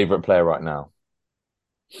 Favorite player right now?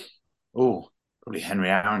 Oh, probably Henry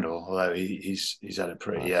Arundel, although he's had a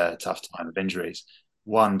pretty tough time of injuries.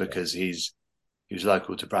 One, because he was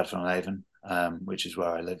local to Bradford-on-Avon, which is where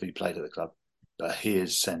I live. He played at the club. But he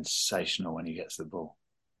is sensational when he gets the ball.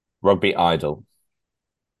 Rugby idol?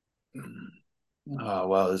 Oh,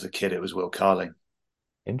 well, as a kid, it was Will Carling.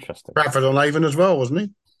 Interesting. Bradford-on-Avon as well, wasn't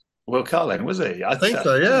he? Will Carling, was he? I think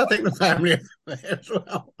so, yeah. I think the family there as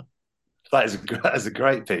well. That is a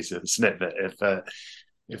great piece of snippet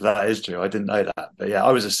if that is true. I didn't know that. But yeah,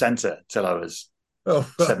 I was a centre till I was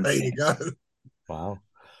 17. There you go. Wow.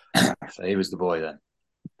 So he was the boy then.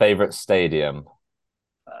 Favorite stadium?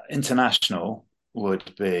 International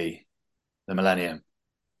would be the Millennium.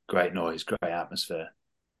 Great noise, great atmosphere.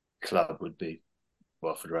 Club would be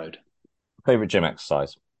Watford Road. Favorite gym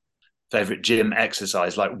exercise? Favorite gym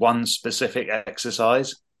exercise, like one specific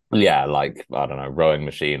exercise? Yeah, like, I don't know, rowing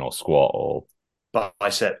machine or squat or...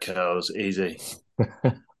 Bicep curls, easy.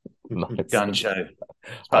 Nice. Gun show.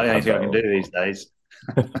 It's about the only thing I can do these days.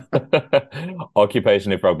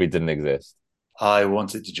 Occupation if rugby didn't exist? I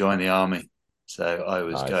wanted to join the army. So I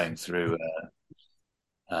was Nice. going through,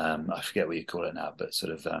 I forget what you call it now, but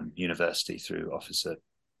sort of university through officer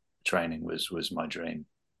training was my dream.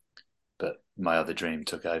 But my other dream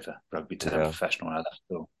took over. Rugby turned professional when I left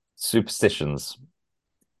school. Superstitions?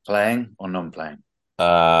 Playing or non-playing?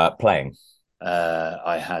 Playing.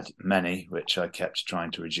 I had many, which I kept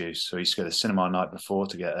trying to reduce. So I used to go to the cinema night before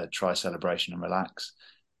to get a tri-celebration and relax.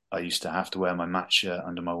 I used to have to wear my match shirt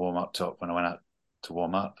under my warm-up top when I went out to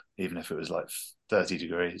warm up, even if it was like 30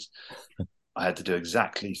 degrees. I had to do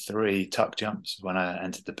exactly 3 tuck jumps when I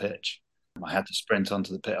entered the pitch. I had to sprint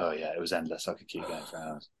onto the pit. Oh, yeah, it was endless. I could keep going for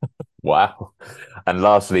hours. Wow. And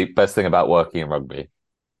lastly, best thing about working in rugby?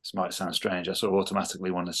 This might sound strange. I sort of automatically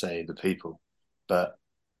want to say the people, but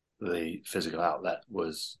the physical outlet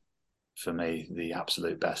was, for me, the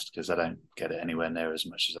absolute best because I don't get it anywhere near as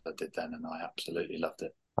much as I did then, and I absolutely loved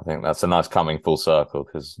it. I think that's a nice coming full circle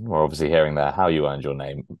because we're obviously hearing there how you earned your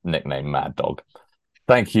nickname Mad Dog.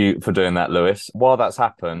 Thank you for doing that, Lewis. While that's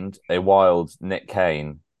happened, a wild Nick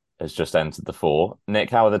Cain has just entered the fore. Nick,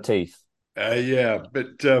 how are the teeth? Yeah,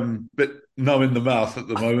 bit numb in the mouth at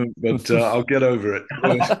the moment, but I'll get over it.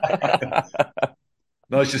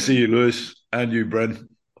 Nice to see you, Lewis, and you, Bren.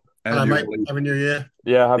 Hello, mate. Happy New Year.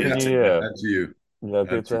 Yeah, Happy New Year. And to you. Yeah,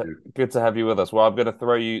 good to have you with us. Well, I'm going to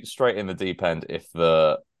throw you straight in the deep end if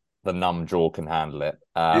the numb jaw can handle it.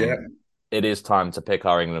 It is time to pick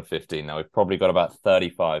our England 15. Now, we've probably got about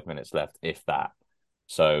 35 minutes left, if that.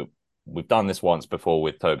 So we've done this once before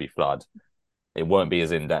with Toby Flood. It won't be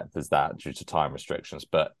as in-depth as that due to time restrictions.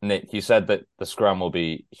 But Nick, you said that the scrum will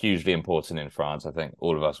be hugely important in France. I think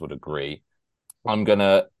all of us would agree. I'm going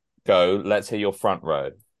to go. Let's hear your front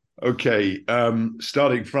row. Okay.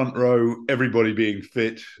 Starting front row, everybody being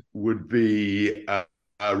fit would be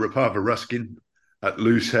Rapava Ruskin at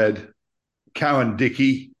loose head, Cowan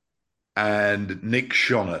Dickey, and Nick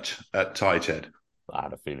Shonett at tight head. I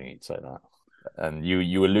had a feeling you'd say that. And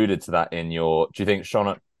you alluded to that in your... Do you think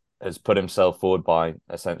Shonett has put himself forward by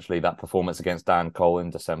essentially that performance against Dan Cole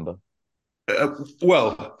in December? Cole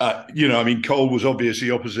was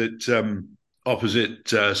obviously opposite Simon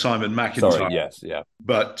McIntyre. Sorry, yes, yeah.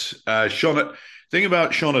 But Shonett, thing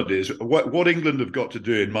about Shonett is what England have got to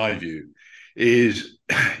do, in my view, is,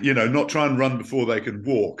 not try and run before they can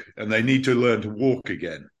walk, and they need to learn to walk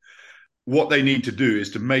again. What they need to do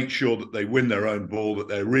is to make sure that they win their own ball, that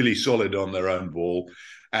they're really solid on their own ball.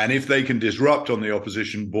 And if they can disrupt on the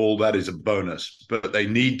opposition ball, that is a bonus. But they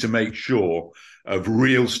need to make sure of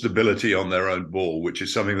real stability on their own ball, which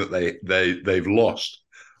is something that they've lost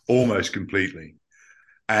almost completely.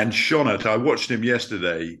 And Shonett, I watched him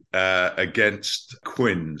yesterday against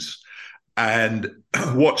Quins. And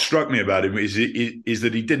what struck me about him is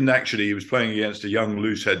that he was playing against a young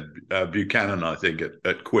loosehead Buchanan, I think,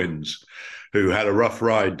 at Quins, who had a rough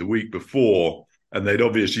ride the week before, and they'd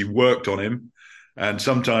obviously worked on him. and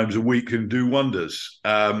sometimes a week can do wonders.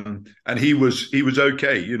 And he was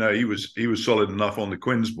okay. You know, he was solid enough on the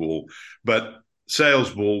Quinn's ball, but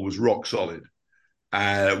Sale's ball was rock solid.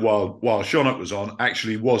 While Shonett was on,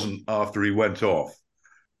 actually wasn't after he went off.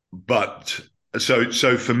 But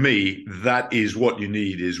so for me, that is what you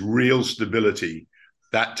need, is real stability.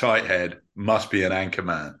 That tight head must be an anchor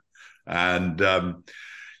man. And,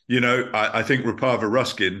 I think Rapava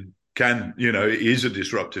Ruskin is a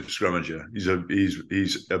disruptive scrummager.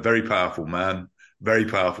 He's a very powerful man, very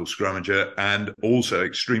powerful scrummager, and also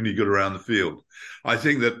extremely good around the field. I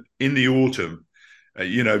think that in the autumn,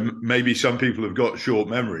 maybe some people have got short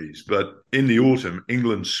memories, but in the autumn,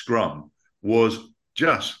 England's scrum was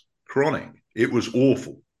just chronic. It was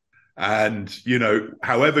awful. And,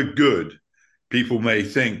 however good people may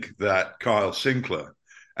think that Kyle Sinclair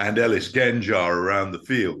and Ellis Genge are around the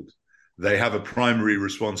field, they have a primary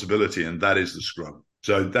responsibility, and that is the scrum.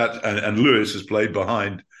 So and Lewis has played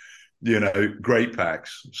behind, great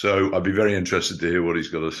packs. So I'd be very interested to hear what he's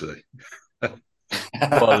got to say.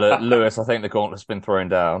 Well, Lewis, I think the gauntlet's been thrown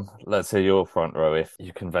down. Let's hear your front row if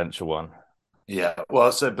you can venture one. Yeah,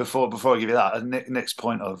 well, so before I give you that, Nick's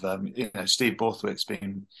point of Steve Borthwick's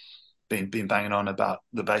been banging on about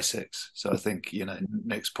the basics. So I think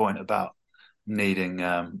Nick's point about needing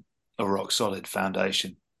a rock solid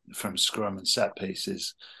foundation from scrum and set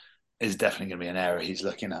pieces is definitely going to be an area he's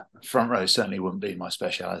looking at. Front row certainly wouldn't be my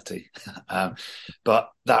speciality, but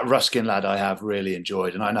that Ruskin lad I have really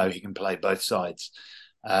enjoyed, and I know he can play both sides.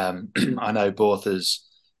 I know Borthers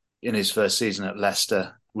in his first season at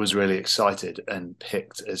Leicester was really excited and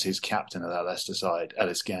picked as his captain of that Leicester side,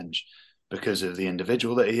 Ellis Genge, because of the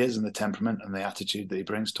individual that he is and the temperament and the attitude that he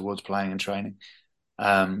brings towards playing and training.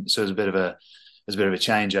 So it's a bit of a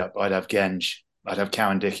change up. I'd have Genge. I'd have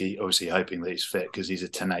Cowan Dickey, obviously hoping that he's fit because he's a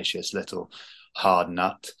tenacious little hard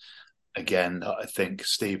nut. Again, I think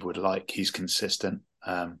Steve would like. He's consistent.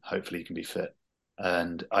 Hopefully he can be fit.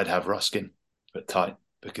 And I'd have Ruskin, but tight,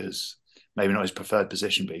 because maybe not his preferred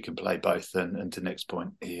position, but he can play both. And to Nick's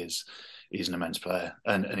point, he's an immense player.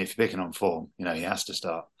 And if you're picking on form, he has to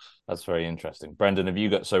start. That's very interesting. Brendan, have you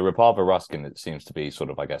got... So Rapava Ruskin, it seems to be sort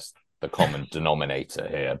of, I guess, the common denominator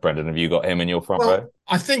here. Brendan, have you got him in your front row?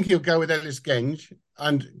 I think he'll go with Ellis Genge,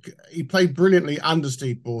 and he played brilliantly under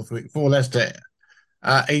Steve Borthwick for Leicester.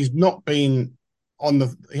 He's not been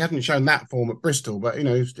he hasn't shown that form at Bristol, but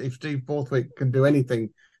if Steve Borthwick can do anything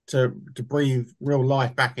to breathe real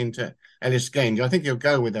life back into Ellis Genge, I think he'll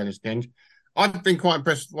go with Ellis Genge. I've been quite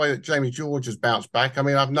impressed with the way that Jamie George has bounced back. I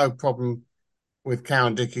mean, I've no problem with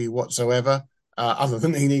Cowan Dickey whatsoever, other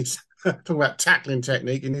than he needs... Talking about tackling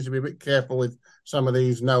technique, he needs to be a bit careful with some of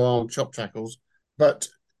these no-arm chop tackles. But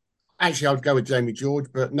actually, I'd go with Jamie George,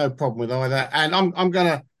 but no problem with either. And I'm going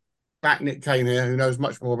to back Nick Cain here, who knows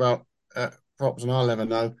much more about props than I'll ever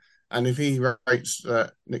know. And if he rates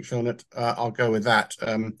Nick Shonett, I'll go with that.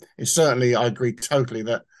 It's certainly, I agree totally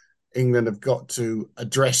that England have got to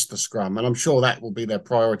address the scrum, and I'm sure that will be their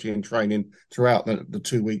priority in training throughout the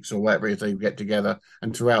 2 weeks or whatever it is they get together,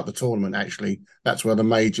 and throughout the tournament. Actually, that's where the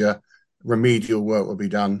major remedial work will be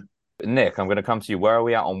done. Nick, I'm going to come to you. Where are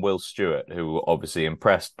we at on Will Stewart, who obviously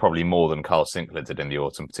impressed probably more than Carl Sinclair did in the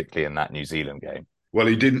autumn, particularly in that New Zealand game? Well,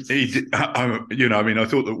 he didn't. I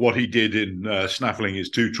thought that what he did in snaffling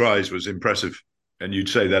his 2 tries was impressive, and you'd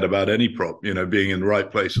say that about any prop. Being in the right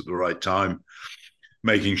place at the right time,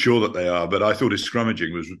 making sure that they are. But I thought his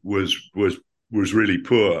scrummaging was really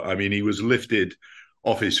poor. I mean, he was lifted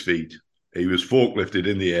off his feet. He was forklifted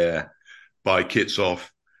in the air by Kitsoff.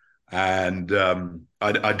 And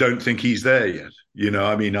I don't think he's there yet.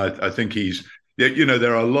 I think he's,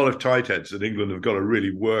 there are a lot of tight heads that England have got to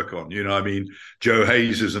really work on. Joe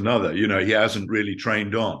Hayes is another, he hasn't really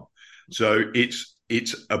trained on. So it's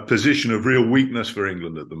a position of real weakness for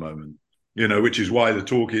England at the moment, which is why the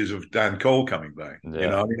talk is of Dan Cole coming back.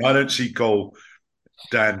 Yeah. I don't see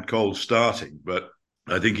Dan Cole starting, but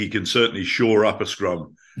I think he can certainly shore up a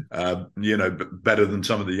scrum, better than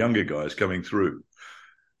some of the younger guys coming through.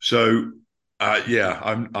 So,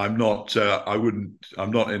 I'm not.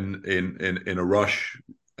 I'm not in a rush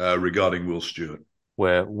regarding Will Stewart.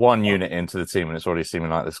 We're one unit into the team, and it's already seeming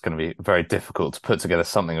like it's going to be very difficult to put together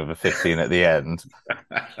something of a 15 at the end.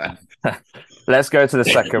 Let's go to the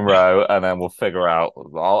second row, and then we'll figure out.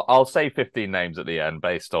 I'll say 15 names at the end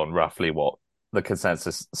based on roughly what the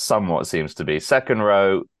consensus somewhat seems to be. Second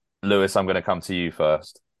row, Lewis, I'm going to come to you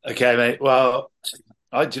first. Okay, mate. Well,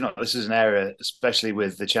 I do not. This is an area, especially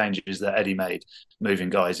with the changes that Eddie made, moving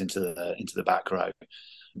guys into the back row.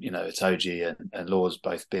 Itoji and Laws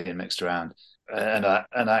both being mixed around, and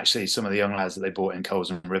actually some of the young lads that they brought in,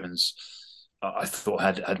 Coles and Ribbons, I thought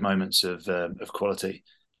had moments of quality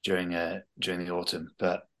during the autumn.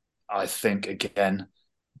 But I think again,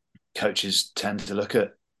 coaches tend to look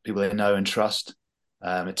at people they know and trust.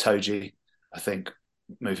 Itoje, I think,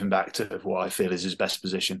 moving back to what I feel is his best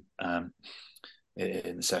position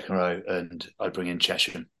in the second row, and I bring in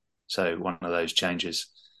Chesham. So one of those changes.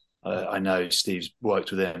 I know Steve's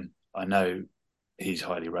worked with him. I know he's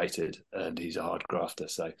highly rated and he's a hard grafter.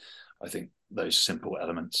 So I think those simple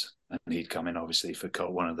elements, and he'd come in obviously for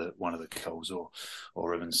one of the Coles or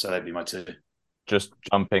Ribbons. So that'd be my two. Just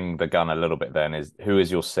jumping the gun a little bit, then who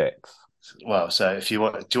is your sixth? Well, so if you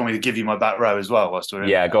want, do you want me to give you my back row as well? Whilst we're in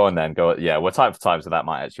yeah, go on then. Yeah, we're time for time, so that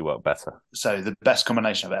might actually work better. So the best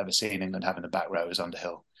combination I've ever seen England having the back row is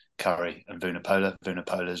Underhill, Curry, and Vunipola.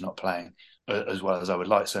 Vunipola is not playing as well as I would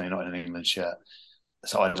like, certainly not in an England shirt.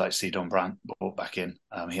 So I'd like to see Don Brandt brought back in.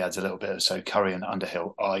 He adds a little bit of, so Curry and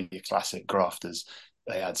Underhill are your classic grafters.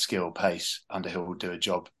 They add skill, pace. Underhill will do a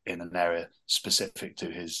job in an area specific to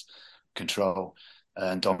his control.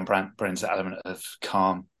 And Don Brandt brings that element of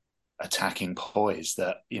calm, attacking poise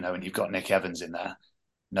that, when you've got Nick Evans in there,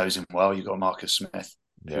 knows him well, you've got Marcus Smith,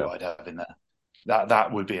 who I'd have in there.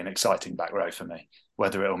 That would be an exciting back row for me.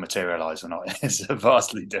 Whether it will materialise or not is a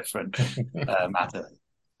vastly different matter.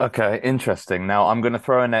 Okay, interesting. Now I'm going to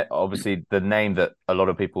throw in it. Obviously, the name that a lot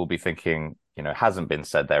of people will be thinking, hasn't been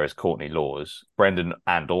said there is Courtney Laws. Brendan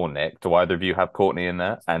or Nick, do either of you have Courtney in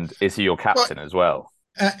there? And is he your captain as well?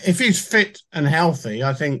 If he's fit and healthy,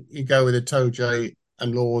 I think you go with Itoje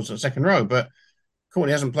and Laws at second row. But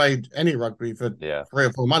Courtney hasn't played any rugby for 3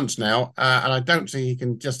 or 4 months now, and I don't think he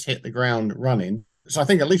can just hit the ground running. So I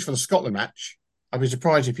think at least for the Scotland match, I'd be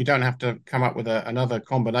surprised if you don't have to come up with another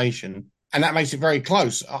combination. And that makes it very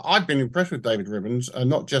close. I've been impressed with David Ribbons,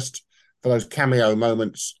 not just for those cameo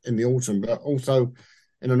moments in the autumn, but also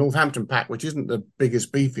in a Northampton pack, which isn't the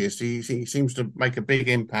biggest, beefiest. He seems to make a big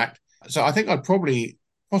impact. So I think I'd probably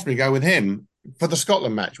possibly go with him for the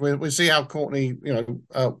Scotland match. We'll see how Courtney,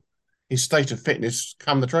 his state of fitness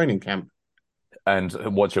come the training camp. And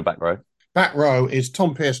what's your back row? Back row is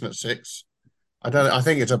Tom Pearson at 6. I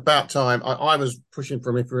think it's about time. I was pushing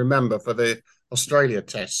for him, if you remember, for the Australia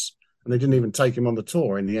tests, and they didn't even take him on the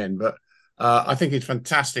tour in the end. But I think he's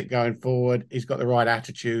fantastic going forward. He's got the right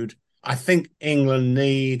attitude. I think England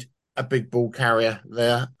need a big ball carrier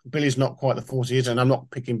there. Billy's not quite the force he is, and I'm not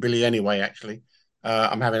picking Billy anyway, actually.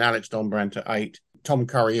 I'm having Alex Don Brandt at 8. Tom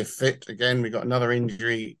Curry, if fit. Again, we've got another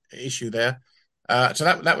injury issue there. So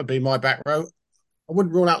that would be my back row. I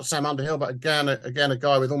wouldn't rule out Sam Underhill, but again, a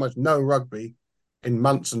guy with almost no rugby in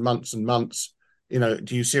months and months and months. Do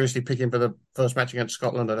you seriously pick him for the first match against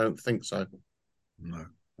Scotland? I don't think so. No.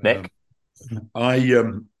 Nick?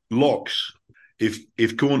 Locks.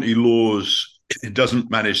 If Courtney Laws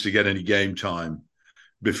doesn't manage to get any game time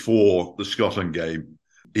before the Scotland game,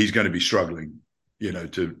 he's going to be struggling,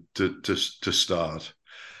 to start.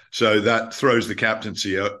 So that throws the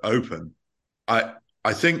captaincy open. I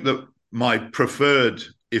think that my preferred,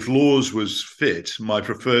 if Laws was fit, my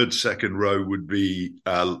preferred second row would be,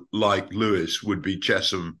 like Lewis, would be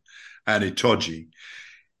Chesham and Itoje.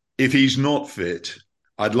 If he's not fit,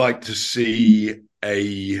 I'd like to see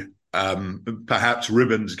perhaps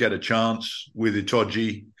Ribbons get a chance with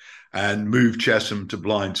Itoje and move Chesham to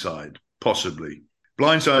blindside, possibly.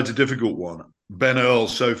 Blindside's a difficult one. Ben Earl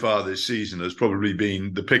so far this season has probably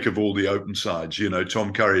been the pick of all the open sides.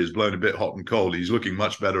 Tom Curry has blown a bit hot and cold. He's looking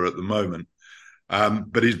much better at the moment.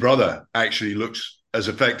 But his brother actually looks as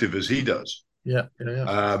effective as he does. Yeah.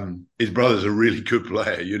 His brother's a really good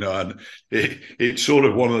player, and it's sort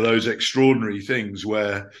of one of those extraordinary things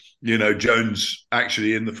where, Jones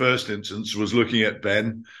actually in the first instance was looking at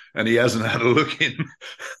Ben and he hasn't had a look in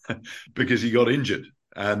because he got injured,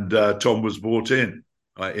 and Tom was brought in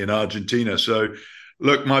Argentina. So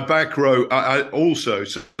look, my back row, I also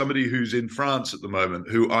somebody who's in France at the moment,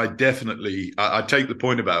 who I take the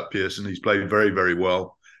point about Pearson. He's played very, very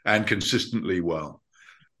well and consistently well.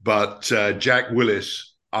 But Jack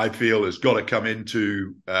Willis, I feel, has got to come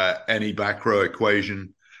into any back row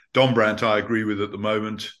equation. Don Brandt, I agree with at the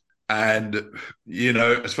moment. And,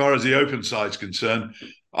 as far as the open side's concerned,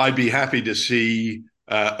 I'd be happy to see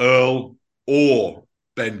Earl or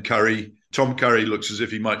Ben Curry. Tom Curry looks as if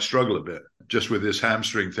he might struggle a bit just with this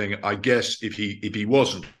hamstring thing. I guess if he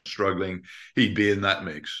wasn't struggling, he'd be in that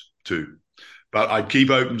mix too. But I'd keep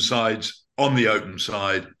open sides on the open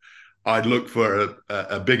side. I'd look for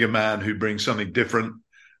a bigger man who brings something different,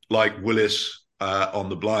 like Willis on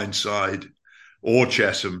the blind side, or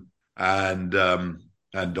Chesham and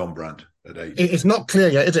Don Brandt at 8. It's not clear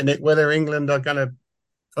yet, is it, Nick, whether England are going to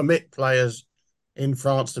permit players in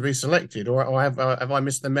France to be selected, or have I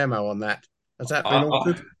missed the memo on that? Has that been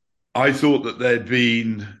altered? I thought that there'd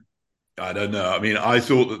been, I don't know. I mean, I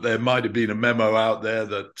thought that there might have been a memo out there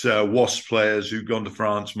that Wasps players who've gone to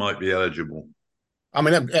France might be eligible. I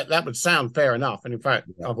mean, that would sound fair enough. And in fact,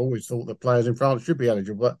 I've always thought that players in France should be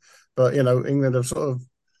eligible. But England have sort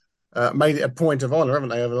of made it a point of honour, haven't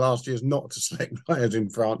they, over the last years, not to select players in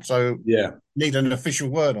France. So need an official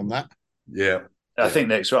word on that. Yeah. I think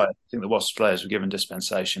Nick's right. I think the Wasps players were given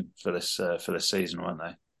dispensation for this season, weren't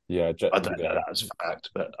they? Yeah, I don't know that as a fact,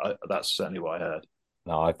 but that's certainly what I heard.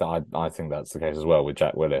 No, I think that's the case as well with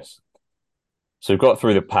Jack Willis. So we've got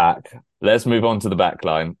through the pack. Let's move on to the back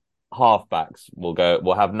line. Halfbacks.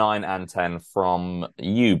 We'll have 9 and 10 from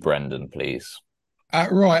you, Brendan, please.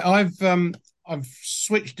 Right. I've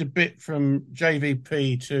switched a bit from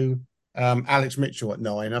JVP to Alex Mitchell at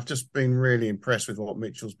 9. I've just been really impressed with what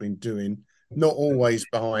Mitchell's been doing. Not always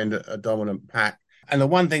behind a dominant pack. And the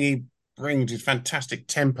one thing he brings is fantastic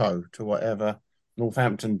tempo to whatever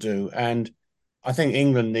Northampton do. And I think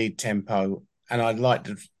England need tempo. And I'd like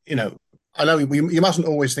to, I know you mustn't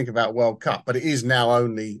always think about World Cup, but it is now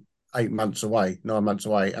only 9 months away.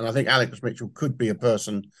 And I think Alex Mitchell could be a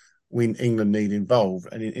person England need involved.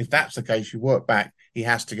 And if that's the case, you work back, he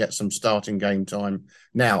has to get some starting game time.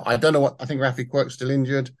 Now, I don't know I think Rafi Quirk's still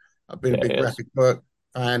injured. I've been a big Rafi Quirk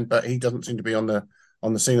fan, but he doesn't seem to be on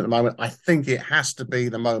the scene at the moment. I think it has to be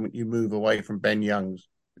the moment you move away from Ben Young's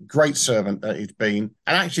great servant that he's been.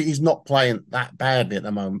 And actually, he's not playing that badly at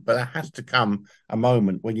the moment, but there has to come a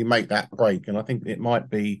moment when you make that break. And I think it might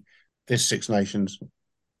be this Six Nations.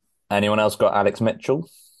 Anyone else got Alex Mitchell?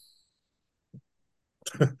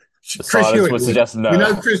 Chris Hewitt would suggest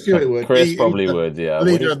no. Chris Hewitt would. Chris probably would, yeah.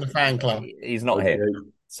 Leader of the fan club. He's not here.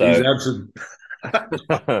 So he's absent.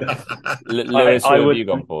 Lewis, what have you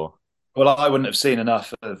gone for? Well, I wouldn't have seen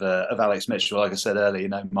enough of Alex Mitchell. Like I said earlier,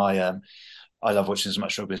 I love watching as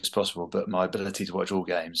much rugby as possible, but my ability to watch all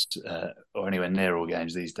games or anywhere near all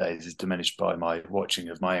games these days is diminished by my watching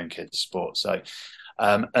of my own kids' sport. So,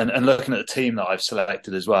 and looking at the team that I've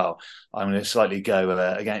selected as well, I'm going to slightly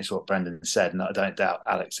go against what Brendan said, and I don't doubt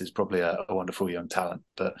Alex is probably a wonderful young talent.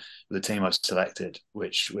 But the team I've selected,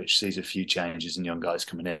 which sees a few changes and young guys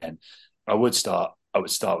coming in, I would start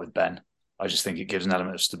with Ben. I just think it gives an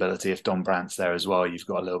element of stability. If Don Brandt's there as well, you've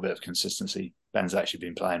got a little bit of consistency. Ben's actually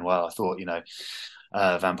been playing well. I thought,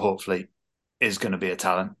 Van Portfleet is going to be a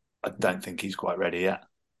talent. I don't think he's quite ready yet.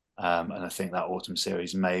 And I think that autumn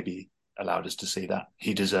series maybe allowed us to see that.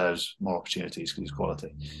 He deserves more opportunities because he's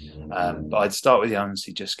quality. But I'd start with Youngs.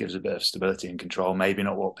 He just gives a bit of stability and control. Maybe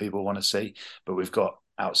not what people want to see, but we've got,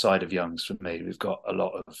 outside of Youngs for me, we've got a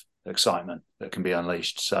lot of excitement that can be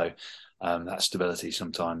unleashed. So that stability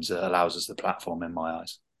sometimes allows us the platform in my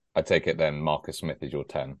eyes. I take it then Marcus Smith is your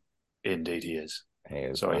 10. Indeed, he is. He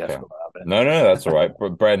is. Sorry, okay. I forgot that bit. No, that's all right.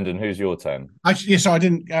 Brendan, who's your 10? Actually, so I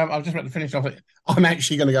didn't. I was just about to finish off. I'm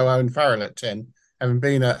actually going to go Owen Farrell at 10, having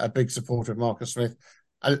been a big supporter of Marcus Smith.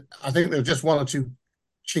 I think there were just one or two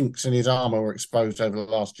chinks in his armour were exposed over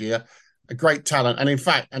the last year. A great talent, and in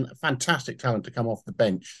fact, a fantastic talent to come off the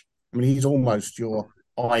bench. I mean, he's almost your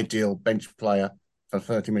ideal bench player for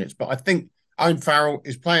 30 minutes. But I think Owen Farrell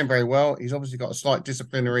is playing very well. He's obviously got a slight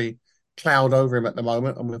disciplinary cloud over him at the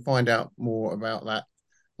moment, and we'll find out more about that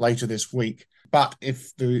later this week. But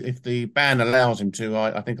if the ban allows him to,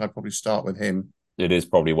 I think I'd probably start with him. It is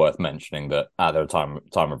probably worth mentioning that at the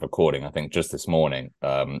time of recording, I think just this morning,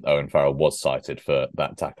 Owen Farrell was cited for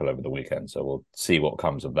that tackle over the weekend. So we'll see what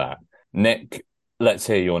comes of that. Nick, let's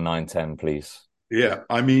hear your 9-10, please. Yeah,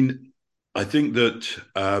 I mean, I think that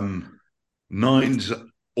nines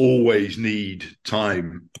always need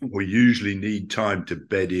time, or usually need time to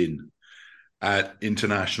bed in at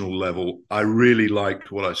international level. I really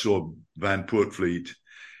liked what I saw Van Portfleet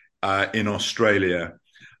in Australia.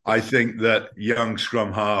 I think that young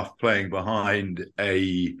scrum half playing behind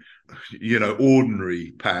a,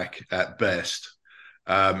 ordinary pack at best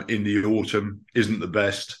in the autumn isn't the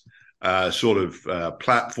best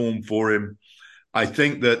platform for him. I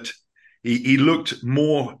think that he looked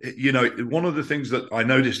more, one of the things that I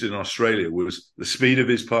noticed in Australia was the speed of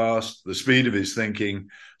his pass, the speed of his thinking,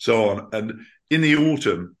 so on. And in the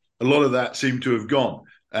autumn, a lot of that seemed to have gone.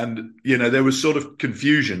 And, there was sort of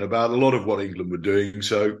confusion about a lot of what England were doing.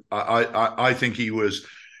 So I think he was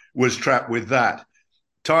trapped with that.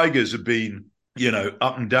 Tigers have been,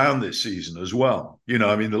 up and down this season as well.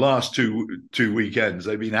 The last two weekends,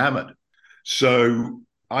 they've been hammered. So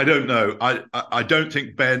I don't know. I don't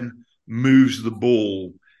think Ben moves the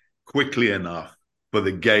ball quickly enough for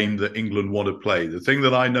the game that England want to play. The thing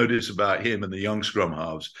that I notice about him and the young scrum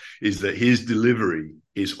halves is that his delivery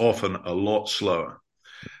is often a lot slower.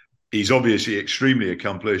 He's obviously extremely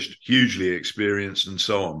accomplished, hugely experienced, and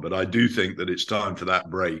so on. But I do think that it's time for that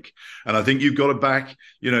break. And I think you've got to back,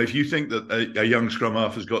 if you think that a young scrum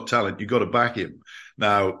half has got talent, you've got to back him.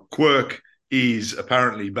 Now, Quirk is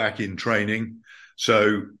apparently back in training,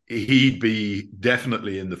 so he'd be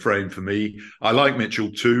definitely in the frame for me. I like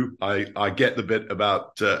Mitchell too. I get the bit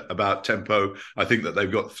about tempo. I think that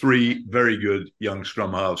they've got 3 very good young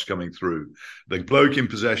scrum halves coming through. The bloke in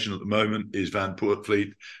possession at the moment is Van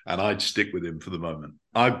Poortvliet, and I'd stick with him for the moment.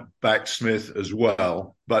 I backed Smith as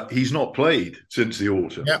well, but he's not played since the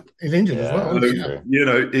autumn. Yeah, he's injured as well.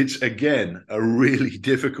 So, it's again a really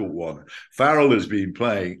difficult one. Farrell has been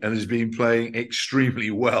playing and has been playing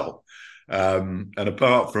extremely well. And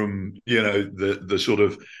apart from, the sort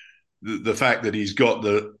of the fact that he's got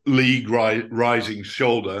the league rising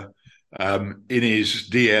shoulder in his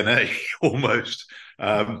DNA almost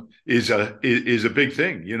is a big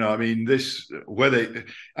thing.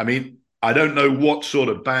 I don't know what sort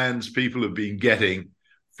of bans people have been getting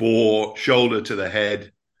for shoulder to the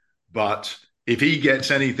head, but if he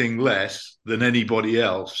gets anything less than anybody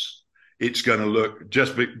else, it's going to look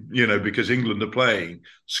because England are playing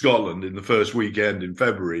Scotland in the first weekend in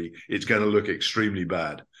February, it's going to look extremely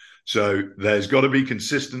bad. So there's got to be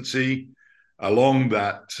consistency along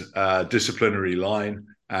that disciplinary line,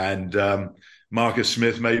 and Marcus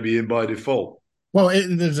Smith may be in by default. Well,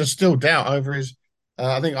 there's a still doubt over his.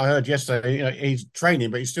 I think I heard yesterday, he's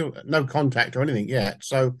training, but he's still no contact or anything yet.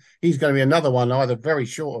 So he's going to be another one either very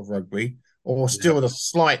short of rugby or still with a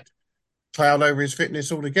slight cloud over his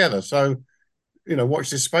fitness altogether. So, watch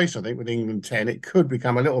this space. I think with England 10, it could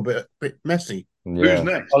become a little bit messy. Yeah. Who's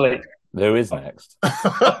next? Ollie. Who is next?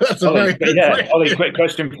 That's Ollie, Ollie, quick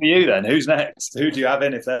question for you then. Who's next? Who do you have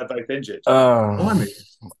in if they're both injured?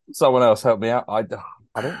 Someone else help me out. I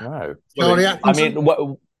don't know.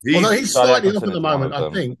 Although he's slightly up at the moment, I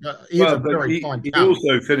think. He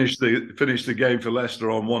also finished the game for Leicester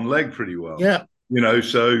on one leg pretty well. Yeah.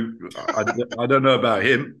 So I don't know about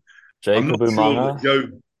him. Jacob Umanga. Sure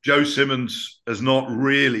Joe Simmons has not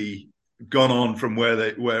really gone on from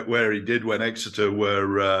where he did when Exeter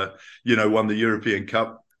were won the European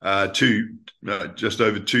Cup just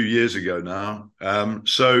over 2 years ago now.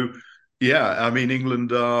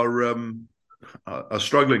 England are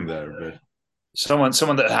struggling there a bit. Someone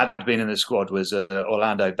that had been in the squad was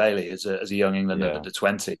Orlando Bailey as a young Englander under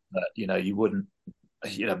 20. But you wouldn't,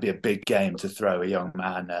 be a big game to throw a young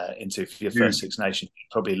man into for your first Six Nations. You'd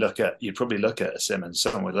probably look at a Simmons,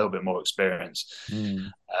 someone with a little bit more experience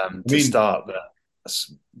to start. But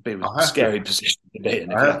that's a scary position to be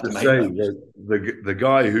in. I have to say the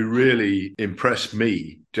guy who really impressed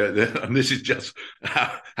me, and this is just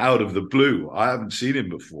out of the blue, I haven't seen him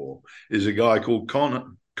before, is a guy called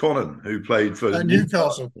Conan, who played for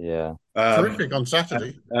Newcastle. Yeah. Terrific on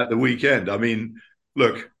Saturday. At the weekend.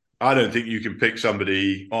 Look, I don't think you can pick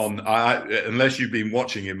somebody on unless you've been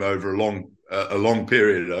watching him over a long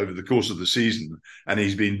period over the course of the season, and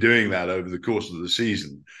he's been doing that over the course of the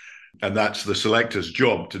season. And that's the selector's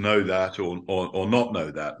job to know that or not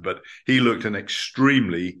know that. But he looked an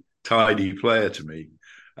extremely tidy player to me.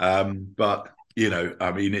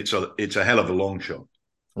 It's a hell of a long shot.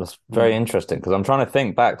 That's very interesting because I'm trying to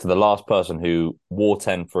think back to the last person who wore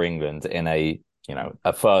 10 for England in a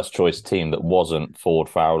first choice team that wasn't Ford,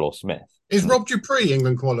 Farrell or Smith. Is Rob Dupree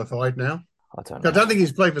England qualified now? I don't know. I don't think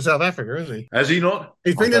he's played for South Africa, has he? Has he not?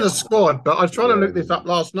 He's been in a squad, but I was trying to look this up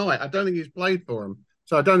last night. I don't think he's played for him.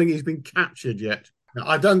 So I don't think he's been captured yet.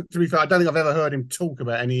 To be fair, I don't think I've ever heard him talk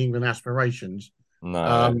about any England aspirations.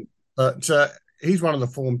 No. But he's one of the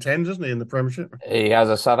Form 10s, isn't he, in the Premiership? He has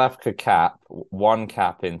a South Africa cap, one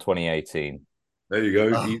cap in 2018. There you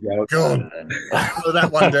go. Oh, God. Throw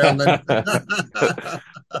that one down then.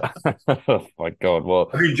 Oh, my God. Well,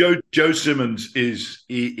 I mean, Joe Simmons is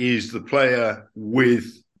the player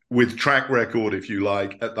with track record, if you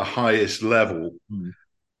like, at the highest level.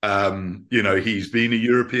 He's been a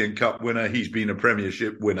European Cup winner. He's been a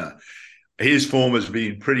Premiership winner. His form has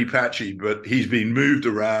been pretty patchy, but he's been moved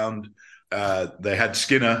around. They had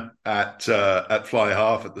Skinner at fly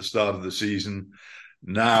half at the start of the season.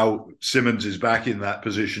 Now Simmons is back in that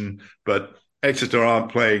position, but Exeter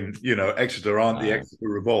aren't playing. Exeter aren't the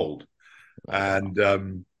Exeter of old,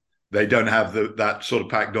 and they don't have that sort of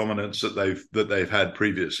pack dominance that they've had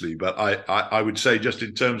previously. But I would say, just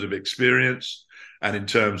in terms of experience and in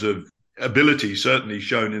terms of ability, certainly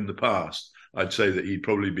shown in the past, I'd say that he'd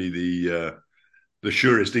probably be the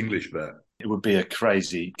surest English bet. It would be a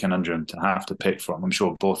crazy conundrum to have to pick from. I'm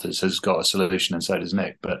sure Borthers has got a solution, and so does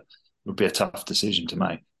Nick, but it would be a tough decision to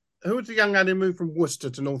make. Who was the young lad who moved from Worcester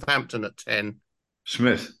to Northampton at 10?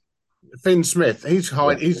 Smith. Finn Smith, he's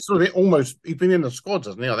high. Yeah. He's sort of almost. He's been in the squad,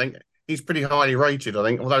 hasn't he? I think he's pretty highly rated. I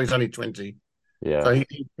think, although he's only 20. Yeah. So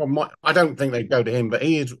I don't think they'd go to him, but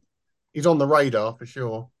he's on the radar for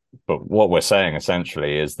sure. But what we're saying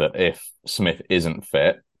essentially is that if Smith isn't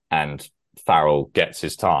fit and Farrell gets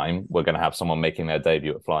his time, we're going to have someone making their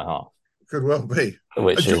debut at fly half. Could well be.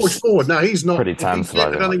 Which George is Ford, no, he's not. pretty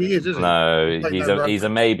tantalising. I don't think he is he? No, he's a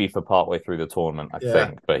maybe for partway through the tournament, I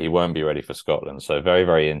think, but he won't be ready for Scotland. So very,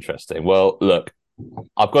 very interesting. Well, look,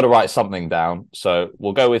 I've got to write something down. So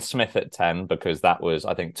we'll go with Smith at 10 because that was,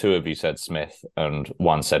 I think, 2 of you said Smith and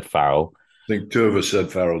 1 said Farrell. I think 2 of us said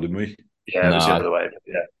Farrell, didn't we? Yeah, it was the other way.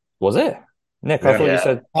 Yeah. Was it? Nick, I thought you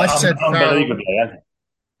said... I said Farrell.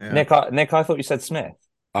 Yeah. Nick, I thought you said Smith.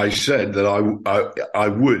 I said that I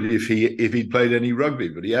would if he'd played any rugby,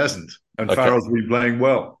 but he hasn't. And Okay. Farrell's been playing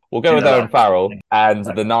well. We'll go with Owen Farrell. And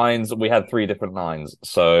the 9s, we had 3 different 9s.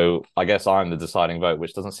 So I guess I'm the deciding vote,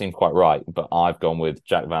 which doesn't seem quite right. But I've gone with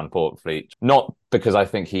Jack Van Portfleet. Not because I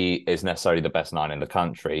think he is necessarily the best 9 in the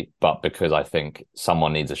country, but because I think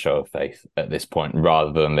someone needs a show of faith at this point,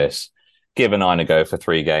 rather than this, give a 9 a go for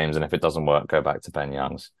 3 games, and if it doesn't work, go back to Ben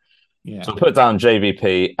Youngs. Yeah. So put down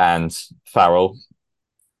JVP and Farrell.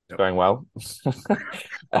 Going well.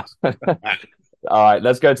 All right,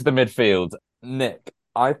 let's go to the midfield. Nick,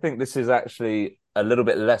 I think this is actually a little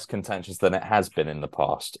bit less contentious than it has been in the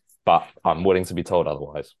past, but I'm willing to be told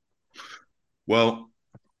otherwise. Well,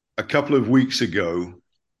 a couple of weeks ago,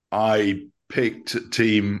 I picked a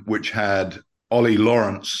team which had Ollie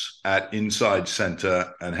Lawrence at inside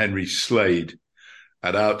centre and Henry Slade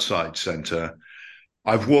at outside centre.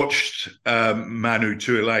 I've watched Manu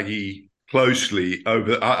Tuilagi closely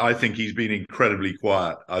over. I think he's been incredibly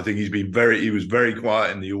quiet. I think he was very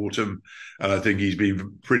quiet in the autumn, and I think he's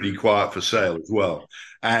been pretty quiet for sale as well.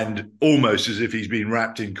 And almost as if he's been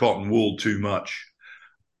wrapped in cotton wool too much.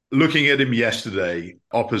 Looking at him yesterday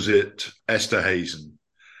opposite Esterhazen,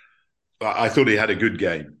 I thought he had a good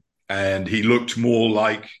game, and he looked more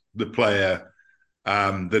like the player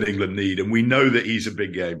that England need. And we know that he's a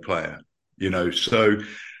big game player, So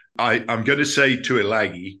I'm going to say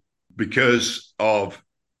Tuilagi, because of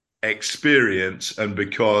experience and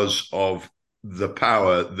because of the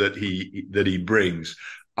power that he brings.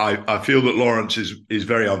 I feel that Lawrence is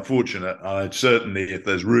very unfortunate. I'd certainly, if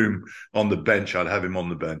there's room on the bench, I'd have him on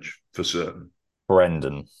the bench for certain.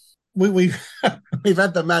 Brendan. We've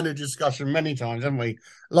had the Manu discussion many times, haven't we?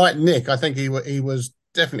 Like Nick, I think he was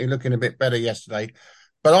definitely looking a bit better yesterday.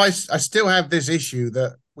 But I still have this issue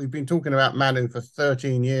that we've been talking about Manu for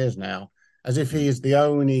 13 years now, as if he is the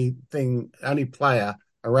only player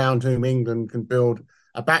around whom England can build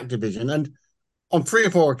a back division. And on 3 or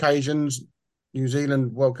 4 occasions, New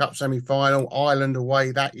Zealand World Cup semi-final, Ireland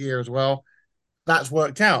away that year as well, that's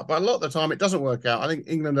worked out. But a lot of the time, it doesn't work out. I think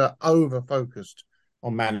England are over-focused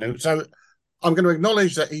on Manu. So I'm going to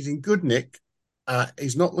acknowledge that he's in good nick.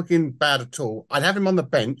 He's not looking bad at all. I'd have him on the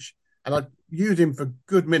bench, and I'd use him for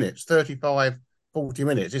good minutes, 35, 40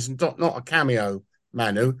 minutes. It's not a cameo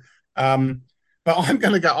Manu. But I'm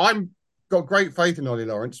going to go. I've got great faith in Ollie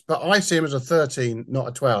Lawrence, but I see him as a 13, not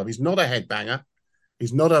a 12. He's not a headbanger.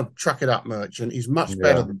 He's not a truck it up merchant. He's much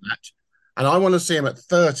better than that. And I want to see him at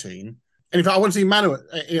 13. And in fact, I want to see Manu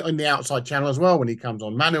in the outside channel as well when he comes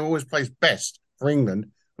on. Manu always plays best for England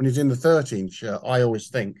when he's in the 13 shirt, I always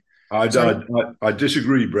think. I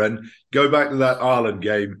disagree, Bren. Go back to that Ireland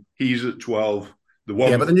game. He's at 12.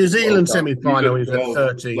 But the New Zealand semi-final, he was at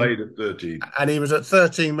 13. Played at 13. And he was at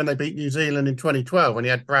 13 when they beat New Zealand in 2012, when he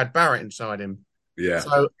had Brad Barrett inside him. Yeah.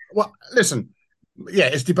 So, listen,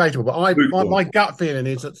 it's debatable, but my gut feeling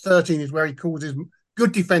is that 13 is where he causes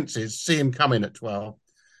good defences, see him come in at 12.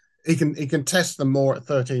 He can test them more at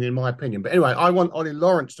 13, in my opinion. But anyway, I want Ollie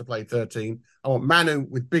Lawrence to play 13. I want Manu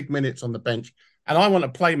with big minutes on the bench. And I want a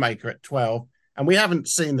playmaker at 12. And we haven't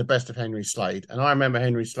seen the best of Henry Slade. And I remember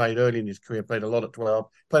Henry Slade early in his career played a lot at 12,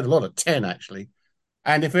 played a lot at 10, actually.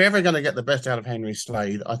 And if we're ever going to get the best out of Henry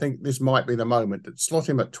Slade, I think this might be the moment to slot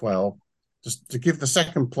him at 12, just to give the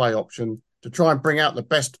second play option, to try and bring out the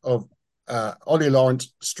best of Ollie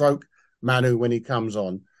Lawrence stroke Manu when he comes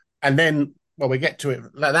on. And then, when we get to it,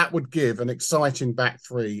 that would give an exciting back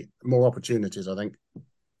 3 more opportunities, I think.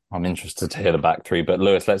 I'm interested to hear the back 3, but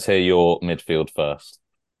Lewis, let's hear your midfield first.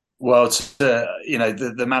 Well,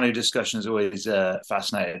 the Manu discussion has always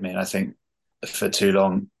fascinated me, and I think for too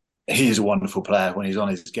long he is a wonderful player when he's on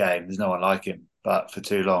his game. There's no one like him, but for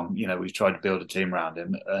too long, we've tried to build a team around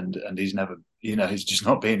him, and he's never, he's just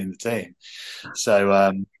not been in the team. So,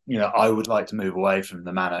 I would like to move away from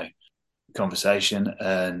the Manu conversation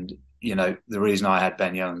and the reason I had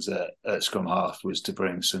Ben Youngs at scrum half was to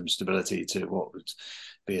bring some stability to what would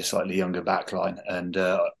be a slightly younger backline. And,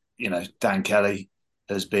 Dan Kelly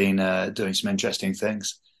has been doing some interesting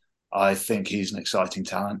things. I think he's an exciting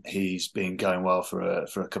talent. He's been going well for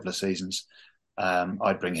a couple of seasons.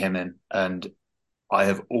 I'd bring him in. And I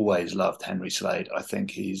have always loved Henry Slade. I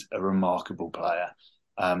think he's a remarkable player.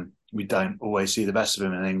 We don't always see the best of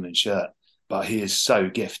him in an England shirt, but he is so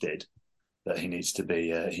gifted that he needs to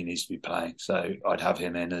be playing. So I'd have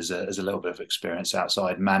him in as a little bit of experience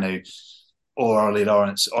outside Manu or Ollie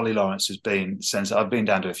Lawrence. Ollie Lawrence has been, since I've been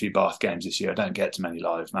down to a few Bath games this year. I don't get to many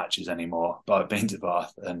live matches anymore, but I've been to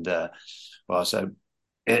Bath, and so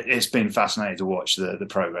it's been fascinating to watch the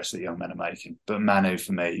progress that young men are making. But Manu,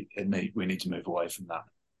 for me, we need to move away from that.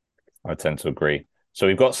 I tend to agree. So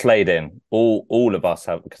we've got Slade in. All of us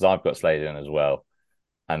have, because I've got Slade in as well,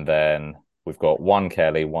 and then we've got one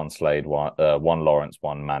Kelly, one Slade, one Lawrence,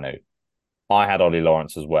 one Manu. I had Ollie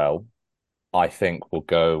Lawrence as well. I think we'll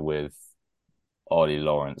go with Ollie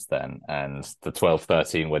Lawrence then. And the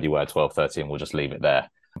 12-13, whether you wear 12-13, we'll just leave it there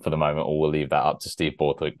for the moment, or we'll leave that up to Steve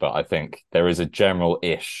Borthwick. But I think there is a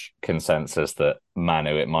general-ish consensus that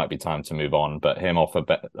Manu, it might be time to move on. But him off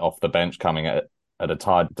the bench coming at a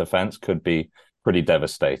tired defence could be pretty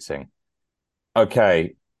devastating.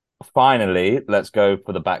 Okay. Finally, let's go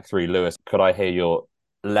for the back three. Lewis, could I hear your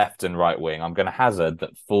left and right wing? I'm going to hazard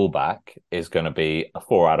that fullback is going to be a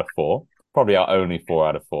 4 out of 4. Probably our only 4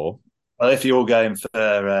 out of 4. Well, if you're going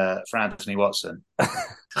for Anthony Watson,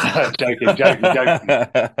 joking.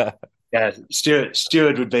 Yeah,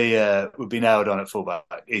 Stewart would be nailed on at fullback.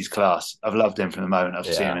 He's class. I've loved him from the moment I've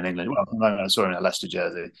seen him in England. Well, from the moment I saw him in a Leicester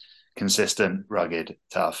jersey, consistent, rugged,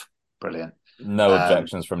 tough, brilliant. No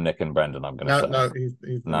objections from Nick and Brendan, I'm going to say.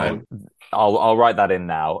 He's no. I'll write that in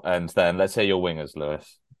now, and then let's hear your wingers,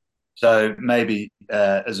 Lewis. So maybe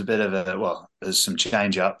as a bit of as some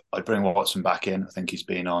change up, I'd bring Watson back in. I think he's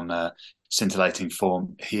been on scintillating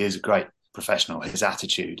form. He is a great professional. His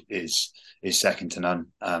attitude is second to none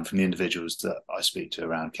from the individuals that I speak to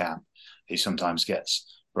around camp. He sometimes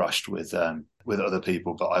gets brushed with other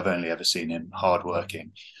people, but I've only ever seen him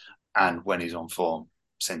hardworking, and when he's on form,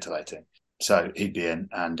 scintillating. So he'd be in.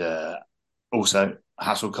 And also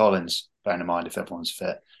Hassel Collins, bearing in mind if everyone's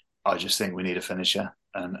fit, I just think we need a finisher,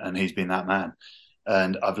 and he's been that man.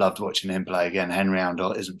 And I've loved watching him play again. Henry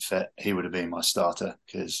Arundel isn't fit. He would have been my starter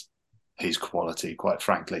because he's quality, quite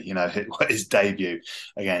frankly. His debut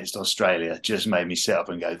against Australia just made me sit up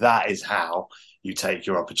and go, that is how you take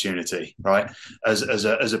your opportunity, right? As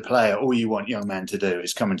a player, all you want young men to do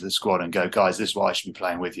is come into the squad and go, guys, this is why I should be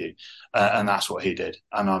playing with you. And that's what he did.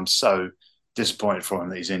 And I'm so disappointed for him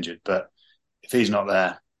that he's injured, but if he's not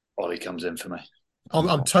there, Ollie comes in for me.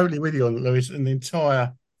 I'm totally with you on Lewis and the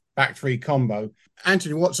entire back three combo.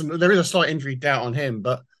 Anthony Watson, there is a slight injury doubt on him,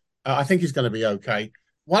 but I think he's going to be okay.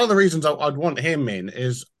 One of the reasons I'd want him in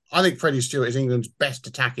is I think Freddie Stewart is England's best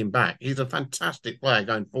attacking back. He's a fantastic player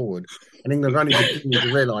going forward, and England are only beginning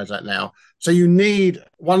to realise that now. So you need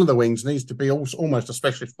one of the wings needs to be almost a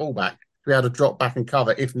specialist fullback to be able to drop back and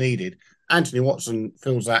cover if needed. Anthony Watson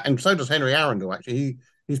fills that, and so does Henry Arundel. Actually,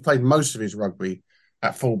 he's played most of his rugby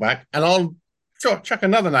at fullback. And I'll chuck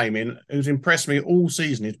another name in who's impressed me all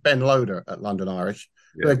season is Ben Loader at London Irish,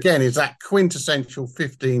 who again is that quintessential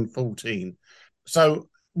 15-14. So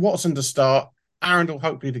Watson to start, Arundel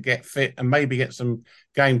hopefully to get fit and maybe get some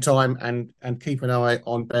game time, and keep an eye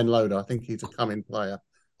on Ben Loader. I think he's a coming player.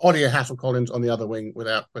 Ollie Hassel Collins on the other wing,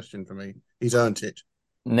 without question for me. He's earned it.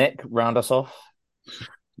 Nick, round us off.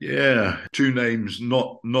 Yeah, two names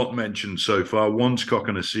not mentioned so far. One's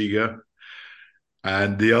Cokanasiga,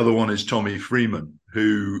 and the other one is Tommy Freeman,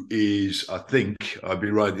 who is, I think, I'd be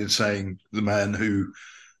right in saying, the man who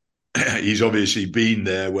he's obviously been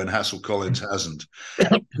there when Hassel Collins hasn't.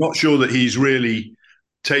 Not sure that he's really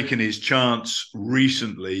taken his chance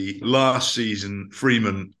recently. Last season,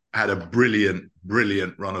 Freeman had a brilliant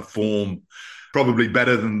run of form. Probably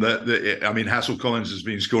better than Hassel Collins has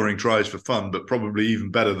been scoring tries for fun, but probably even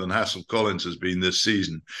better than Hassel Collins has been this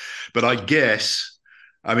season. But I guess,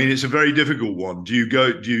 it's a very difficult one. Do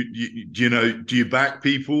you back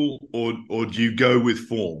people or do you go with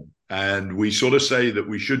form? And we sort of say that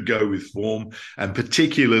we should go with form, and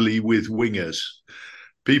particularly with wingers.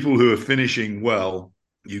 People who are finishing well,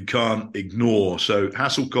 you can't ignore. So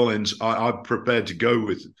Hassel Collins, I'm prepared to go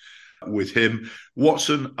with him.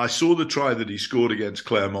 Watson, I saw the try that he scored against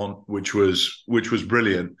Claremont, which was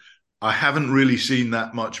brilliant. I haven't really seen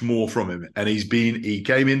that much more from him. And he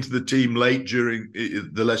came into the team late during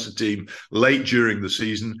the Leicester team, late during the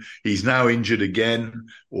season. He's now injured again,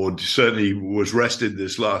 or certainly was rested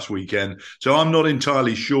this last weekend. So I'm not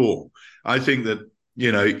entirely sure I think that,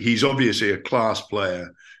 he's obviously a class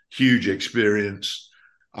player, huge experience.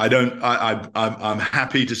 I'm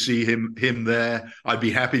happy to see him there. I'd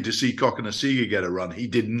be happy to see Cokanasiga get a run. He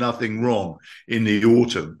did nothing wrong in the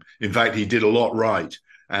autumn. In fact, he did a lot right.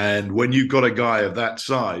 And when you've got a guy of that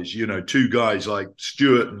size, two guys like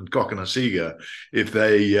Stewart and Cokanasiga, if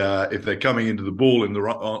they're coming into the ball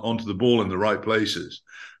onto the ball in the right places,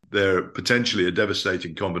 they're potentially a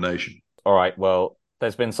devastating combination. All right. Well,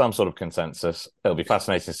 there's been some sort of consensus. It'll be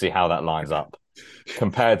fascinating to see how that lines up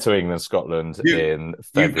compared to England, Scotland in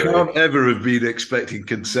February. You can't ever have been expecting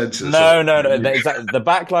consensus. No. The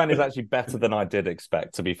back line is actually better than I did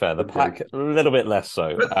expect, to be fair. The pack, a little bit less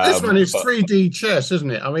so. But this one is 3D chess, isn't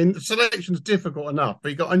it? I mean, the selection's difficult enough, but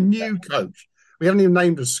you've got a new coach. We haven't even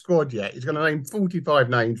named a squad yet. He's going to name 45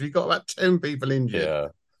 names. We've got about 10 people injured. Yeah.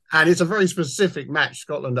 And it's a very specific match,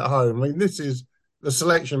 Scotland at home. I mean, this is the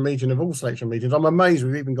selection meeting of all selection meetings. I'm amazed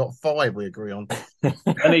we've even got 5 we agree on.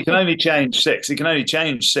 And he can only change 6. He can only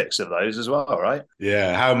change 6 of those as well, right?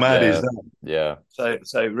 Yeah, how mad is that? Yeah.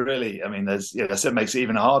 So really, I mean, that makes it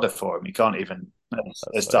even harder for him. He can't even.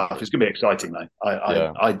 It's tough. It's going to be exciting, though.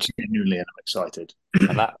 I genuinely am excited.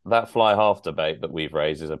 And that fly half debate that we've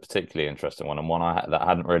raised is a particularly interesting one, and one that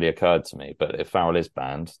hadn't really occurred to me. But if Farrell is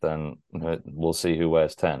banned, then we'll see who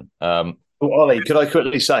wears 10. Ollie, could I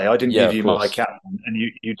quickly say I didn't give you my captain, and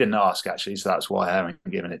you didn't ask actually, so that's why I haven't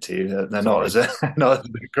given it to you. They're not as a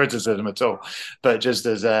criticism at all, but just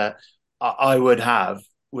as I would have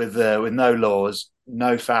with no Laws,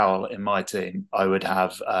 no Farrell in my team, I would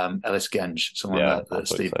have Ellis Genge, someone that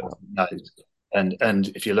Steve knows. And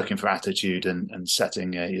if you're looking for attitude and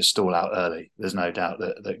setting your stall out early, there's no doubt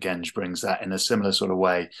that Genge brings that in a similar sort of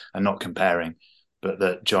way, and not comparing, but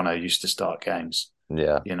that Jono used to start games.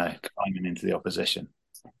 Yeah. Climbing into the opposition.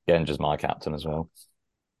 Genge is my captain as well.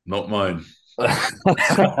 Not mine. That's why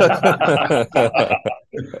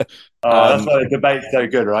the debate's so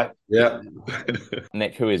good, right? Yeah.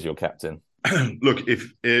 Nick, who is your captain? Look,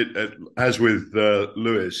 if it, as with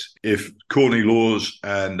Lewis, if Courtney Laws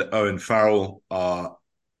and Owen Farrell are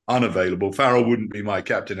unavailable, Farrell wouldn't be my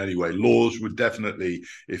captain anyway. Laws would definitely,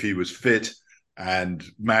 if he was fit and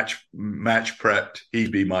match prepped,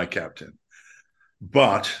 he'd be my captain.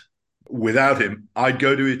 But without him, I'd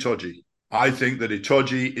go to Itoje. I think that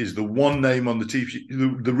Itoje is the one name on the team sheet.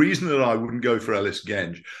 The reason that I wouldn't go for Ellis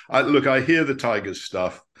Genge, I hear the Tigers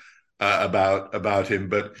stuff about him,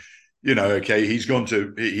 but okay, he's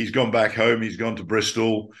gone back home. He's gone to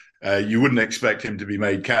Bristol. You wouldn't expect him to be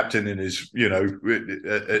made captain in his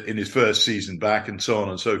first season back, and so on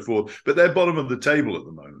and so forth. But they're bottom of the table at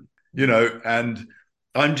the moment, and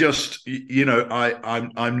I'm just,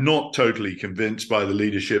 I'm not totally convinced by the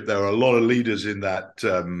leadership. There are a lot of leaders in that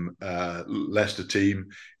Leicester team,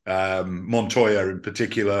 Montoya in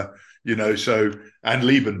particular, and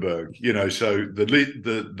Liebenberg, so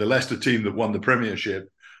the Leicester team that won the Premiership,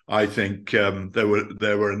 I think there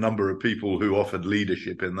were a number of people who offered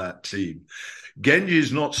leadership in that team. Genji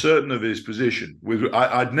is not certain of his position.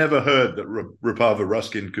 I'd never heard that Rapava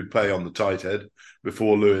Ruskin could play on the tight head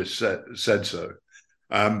before Lewis said so.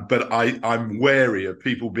 But I'm wary of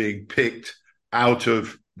people being picked out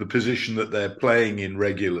of the position that they're playing in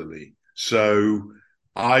regularly. So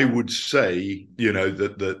I would say,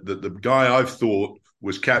 that the guy I've thought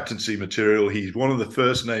was captaincy material. He's one of the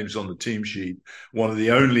first names on the team sheet. One of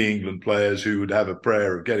the only England players who would have a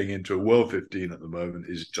prayer of getting into a World 15 at the moment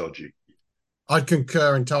is Itoje. I'd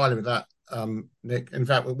concur entirely with that, Nick. In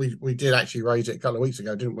fact, we did actually raise it a couple of weeks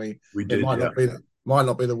ago, didn't we? We did. It might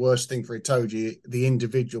not be the worst thing for Itoje, the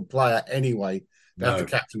individual player anyway, to have the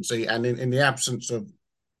captaincy. And in the absence of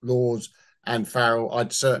Laws and Farrell,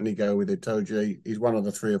 I'd certainly go with Itoje. He's one of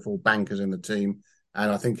the 3 or 4 bankers in the team.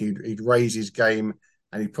 And I think he'd raise his game,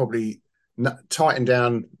 and he'd probably tighten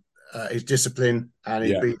down his discipline,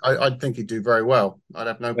 and I think he'd do very well. I'd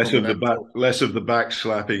have no problem. Less of the back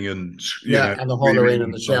slapping and and the hollering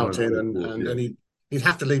and the shouting, and he'd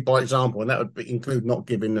have to lead by example, and that would include not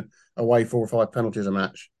giving away 4 or 5 penalties a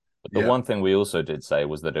match. But the one thing we also did say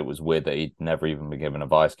was that it was weird that he'd never even been given a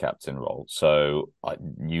vice captain role. So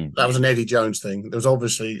that was an Eddie Jones thing. There was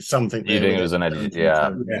obviously something. You think it was an Eddie?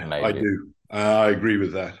 Yeah, maybe. I do. I agree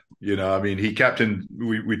with that. He captained.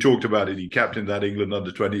 We talked about it. He captained that England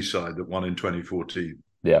under-20 side that won in 2014.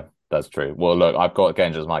 Yeah, that's true. Well, look, I've got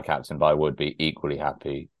Genge as my captain, but I would be equally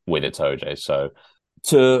happy with Itoje. So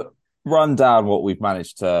to run down what we've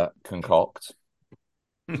managed to concoct,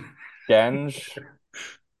 Genge,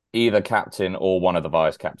 either captain or one of the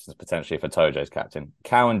vice captains potentially for Itoje's captain.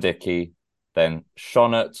 Cowan-Dickie, then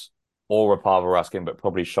Shonut or Rapava Ruskin, but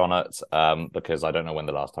probably Shonut, because I don't know when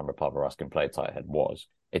the last time Rapava Ruskin played tight head was.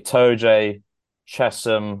 Itoje,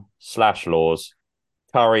 Chesham / Laws,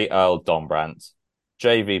 Curry, Earl, Dombrant,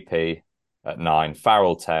 JVP at 9,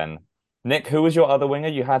 Farrell 10. Nick, who was your other winger?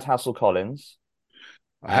 You had Hassel Collins.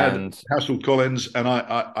 I had Hassel Collins, and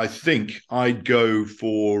I think I'd go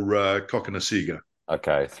for Cokanasiga.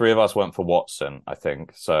 Okay, 3 of us went for Watson, I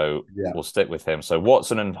think. So we'll stick with him. So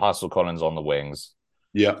Watson and Hassel Collins on the wings.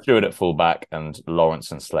 Yeah. Stewart at fullback and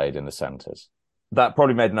Lawrence and Slade in the centres. That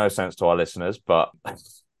probably made no sense to our listeners, but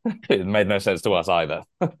it made no sense to us either.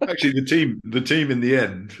 Actually, the team in the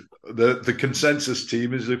end, the consensus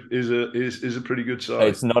team is a pretty good side.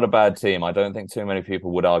 It's not a bad team. I don't think too many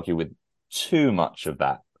people would argue with too much of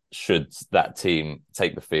that should that team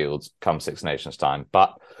take the field come Six Nations time.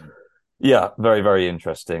 But yeah, very, very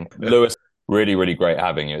interesting. Yeah. Lewis, really, really great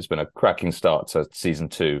having you. It's been a cracking start to season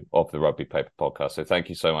 2 of the Rugby Paper Podcast. So thank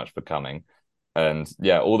you so much for coming. And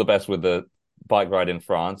yeah, all the best with the bike ride in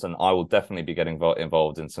France. And I will definitely be getting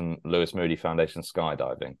involved in some Lewis Moody Foundation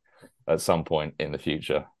skydiving at some point in the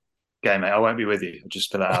future. Okay, mate, I won't be with you. I'll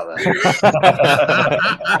just put that out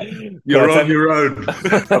there. You're on your own.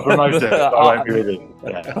 I'll promote it. I won't be with you.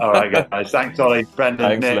 Yeah. All right, guys. Thanks, Ollie.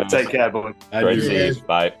 Brendan, Nick. Lewis. Take care, boy. Great to see you.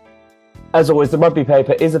 Bye. As always, the Rugby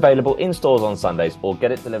Paper is available in stores on Sundays or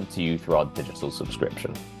get it delivered to you through our digital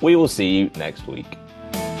subscription. We will see you next week.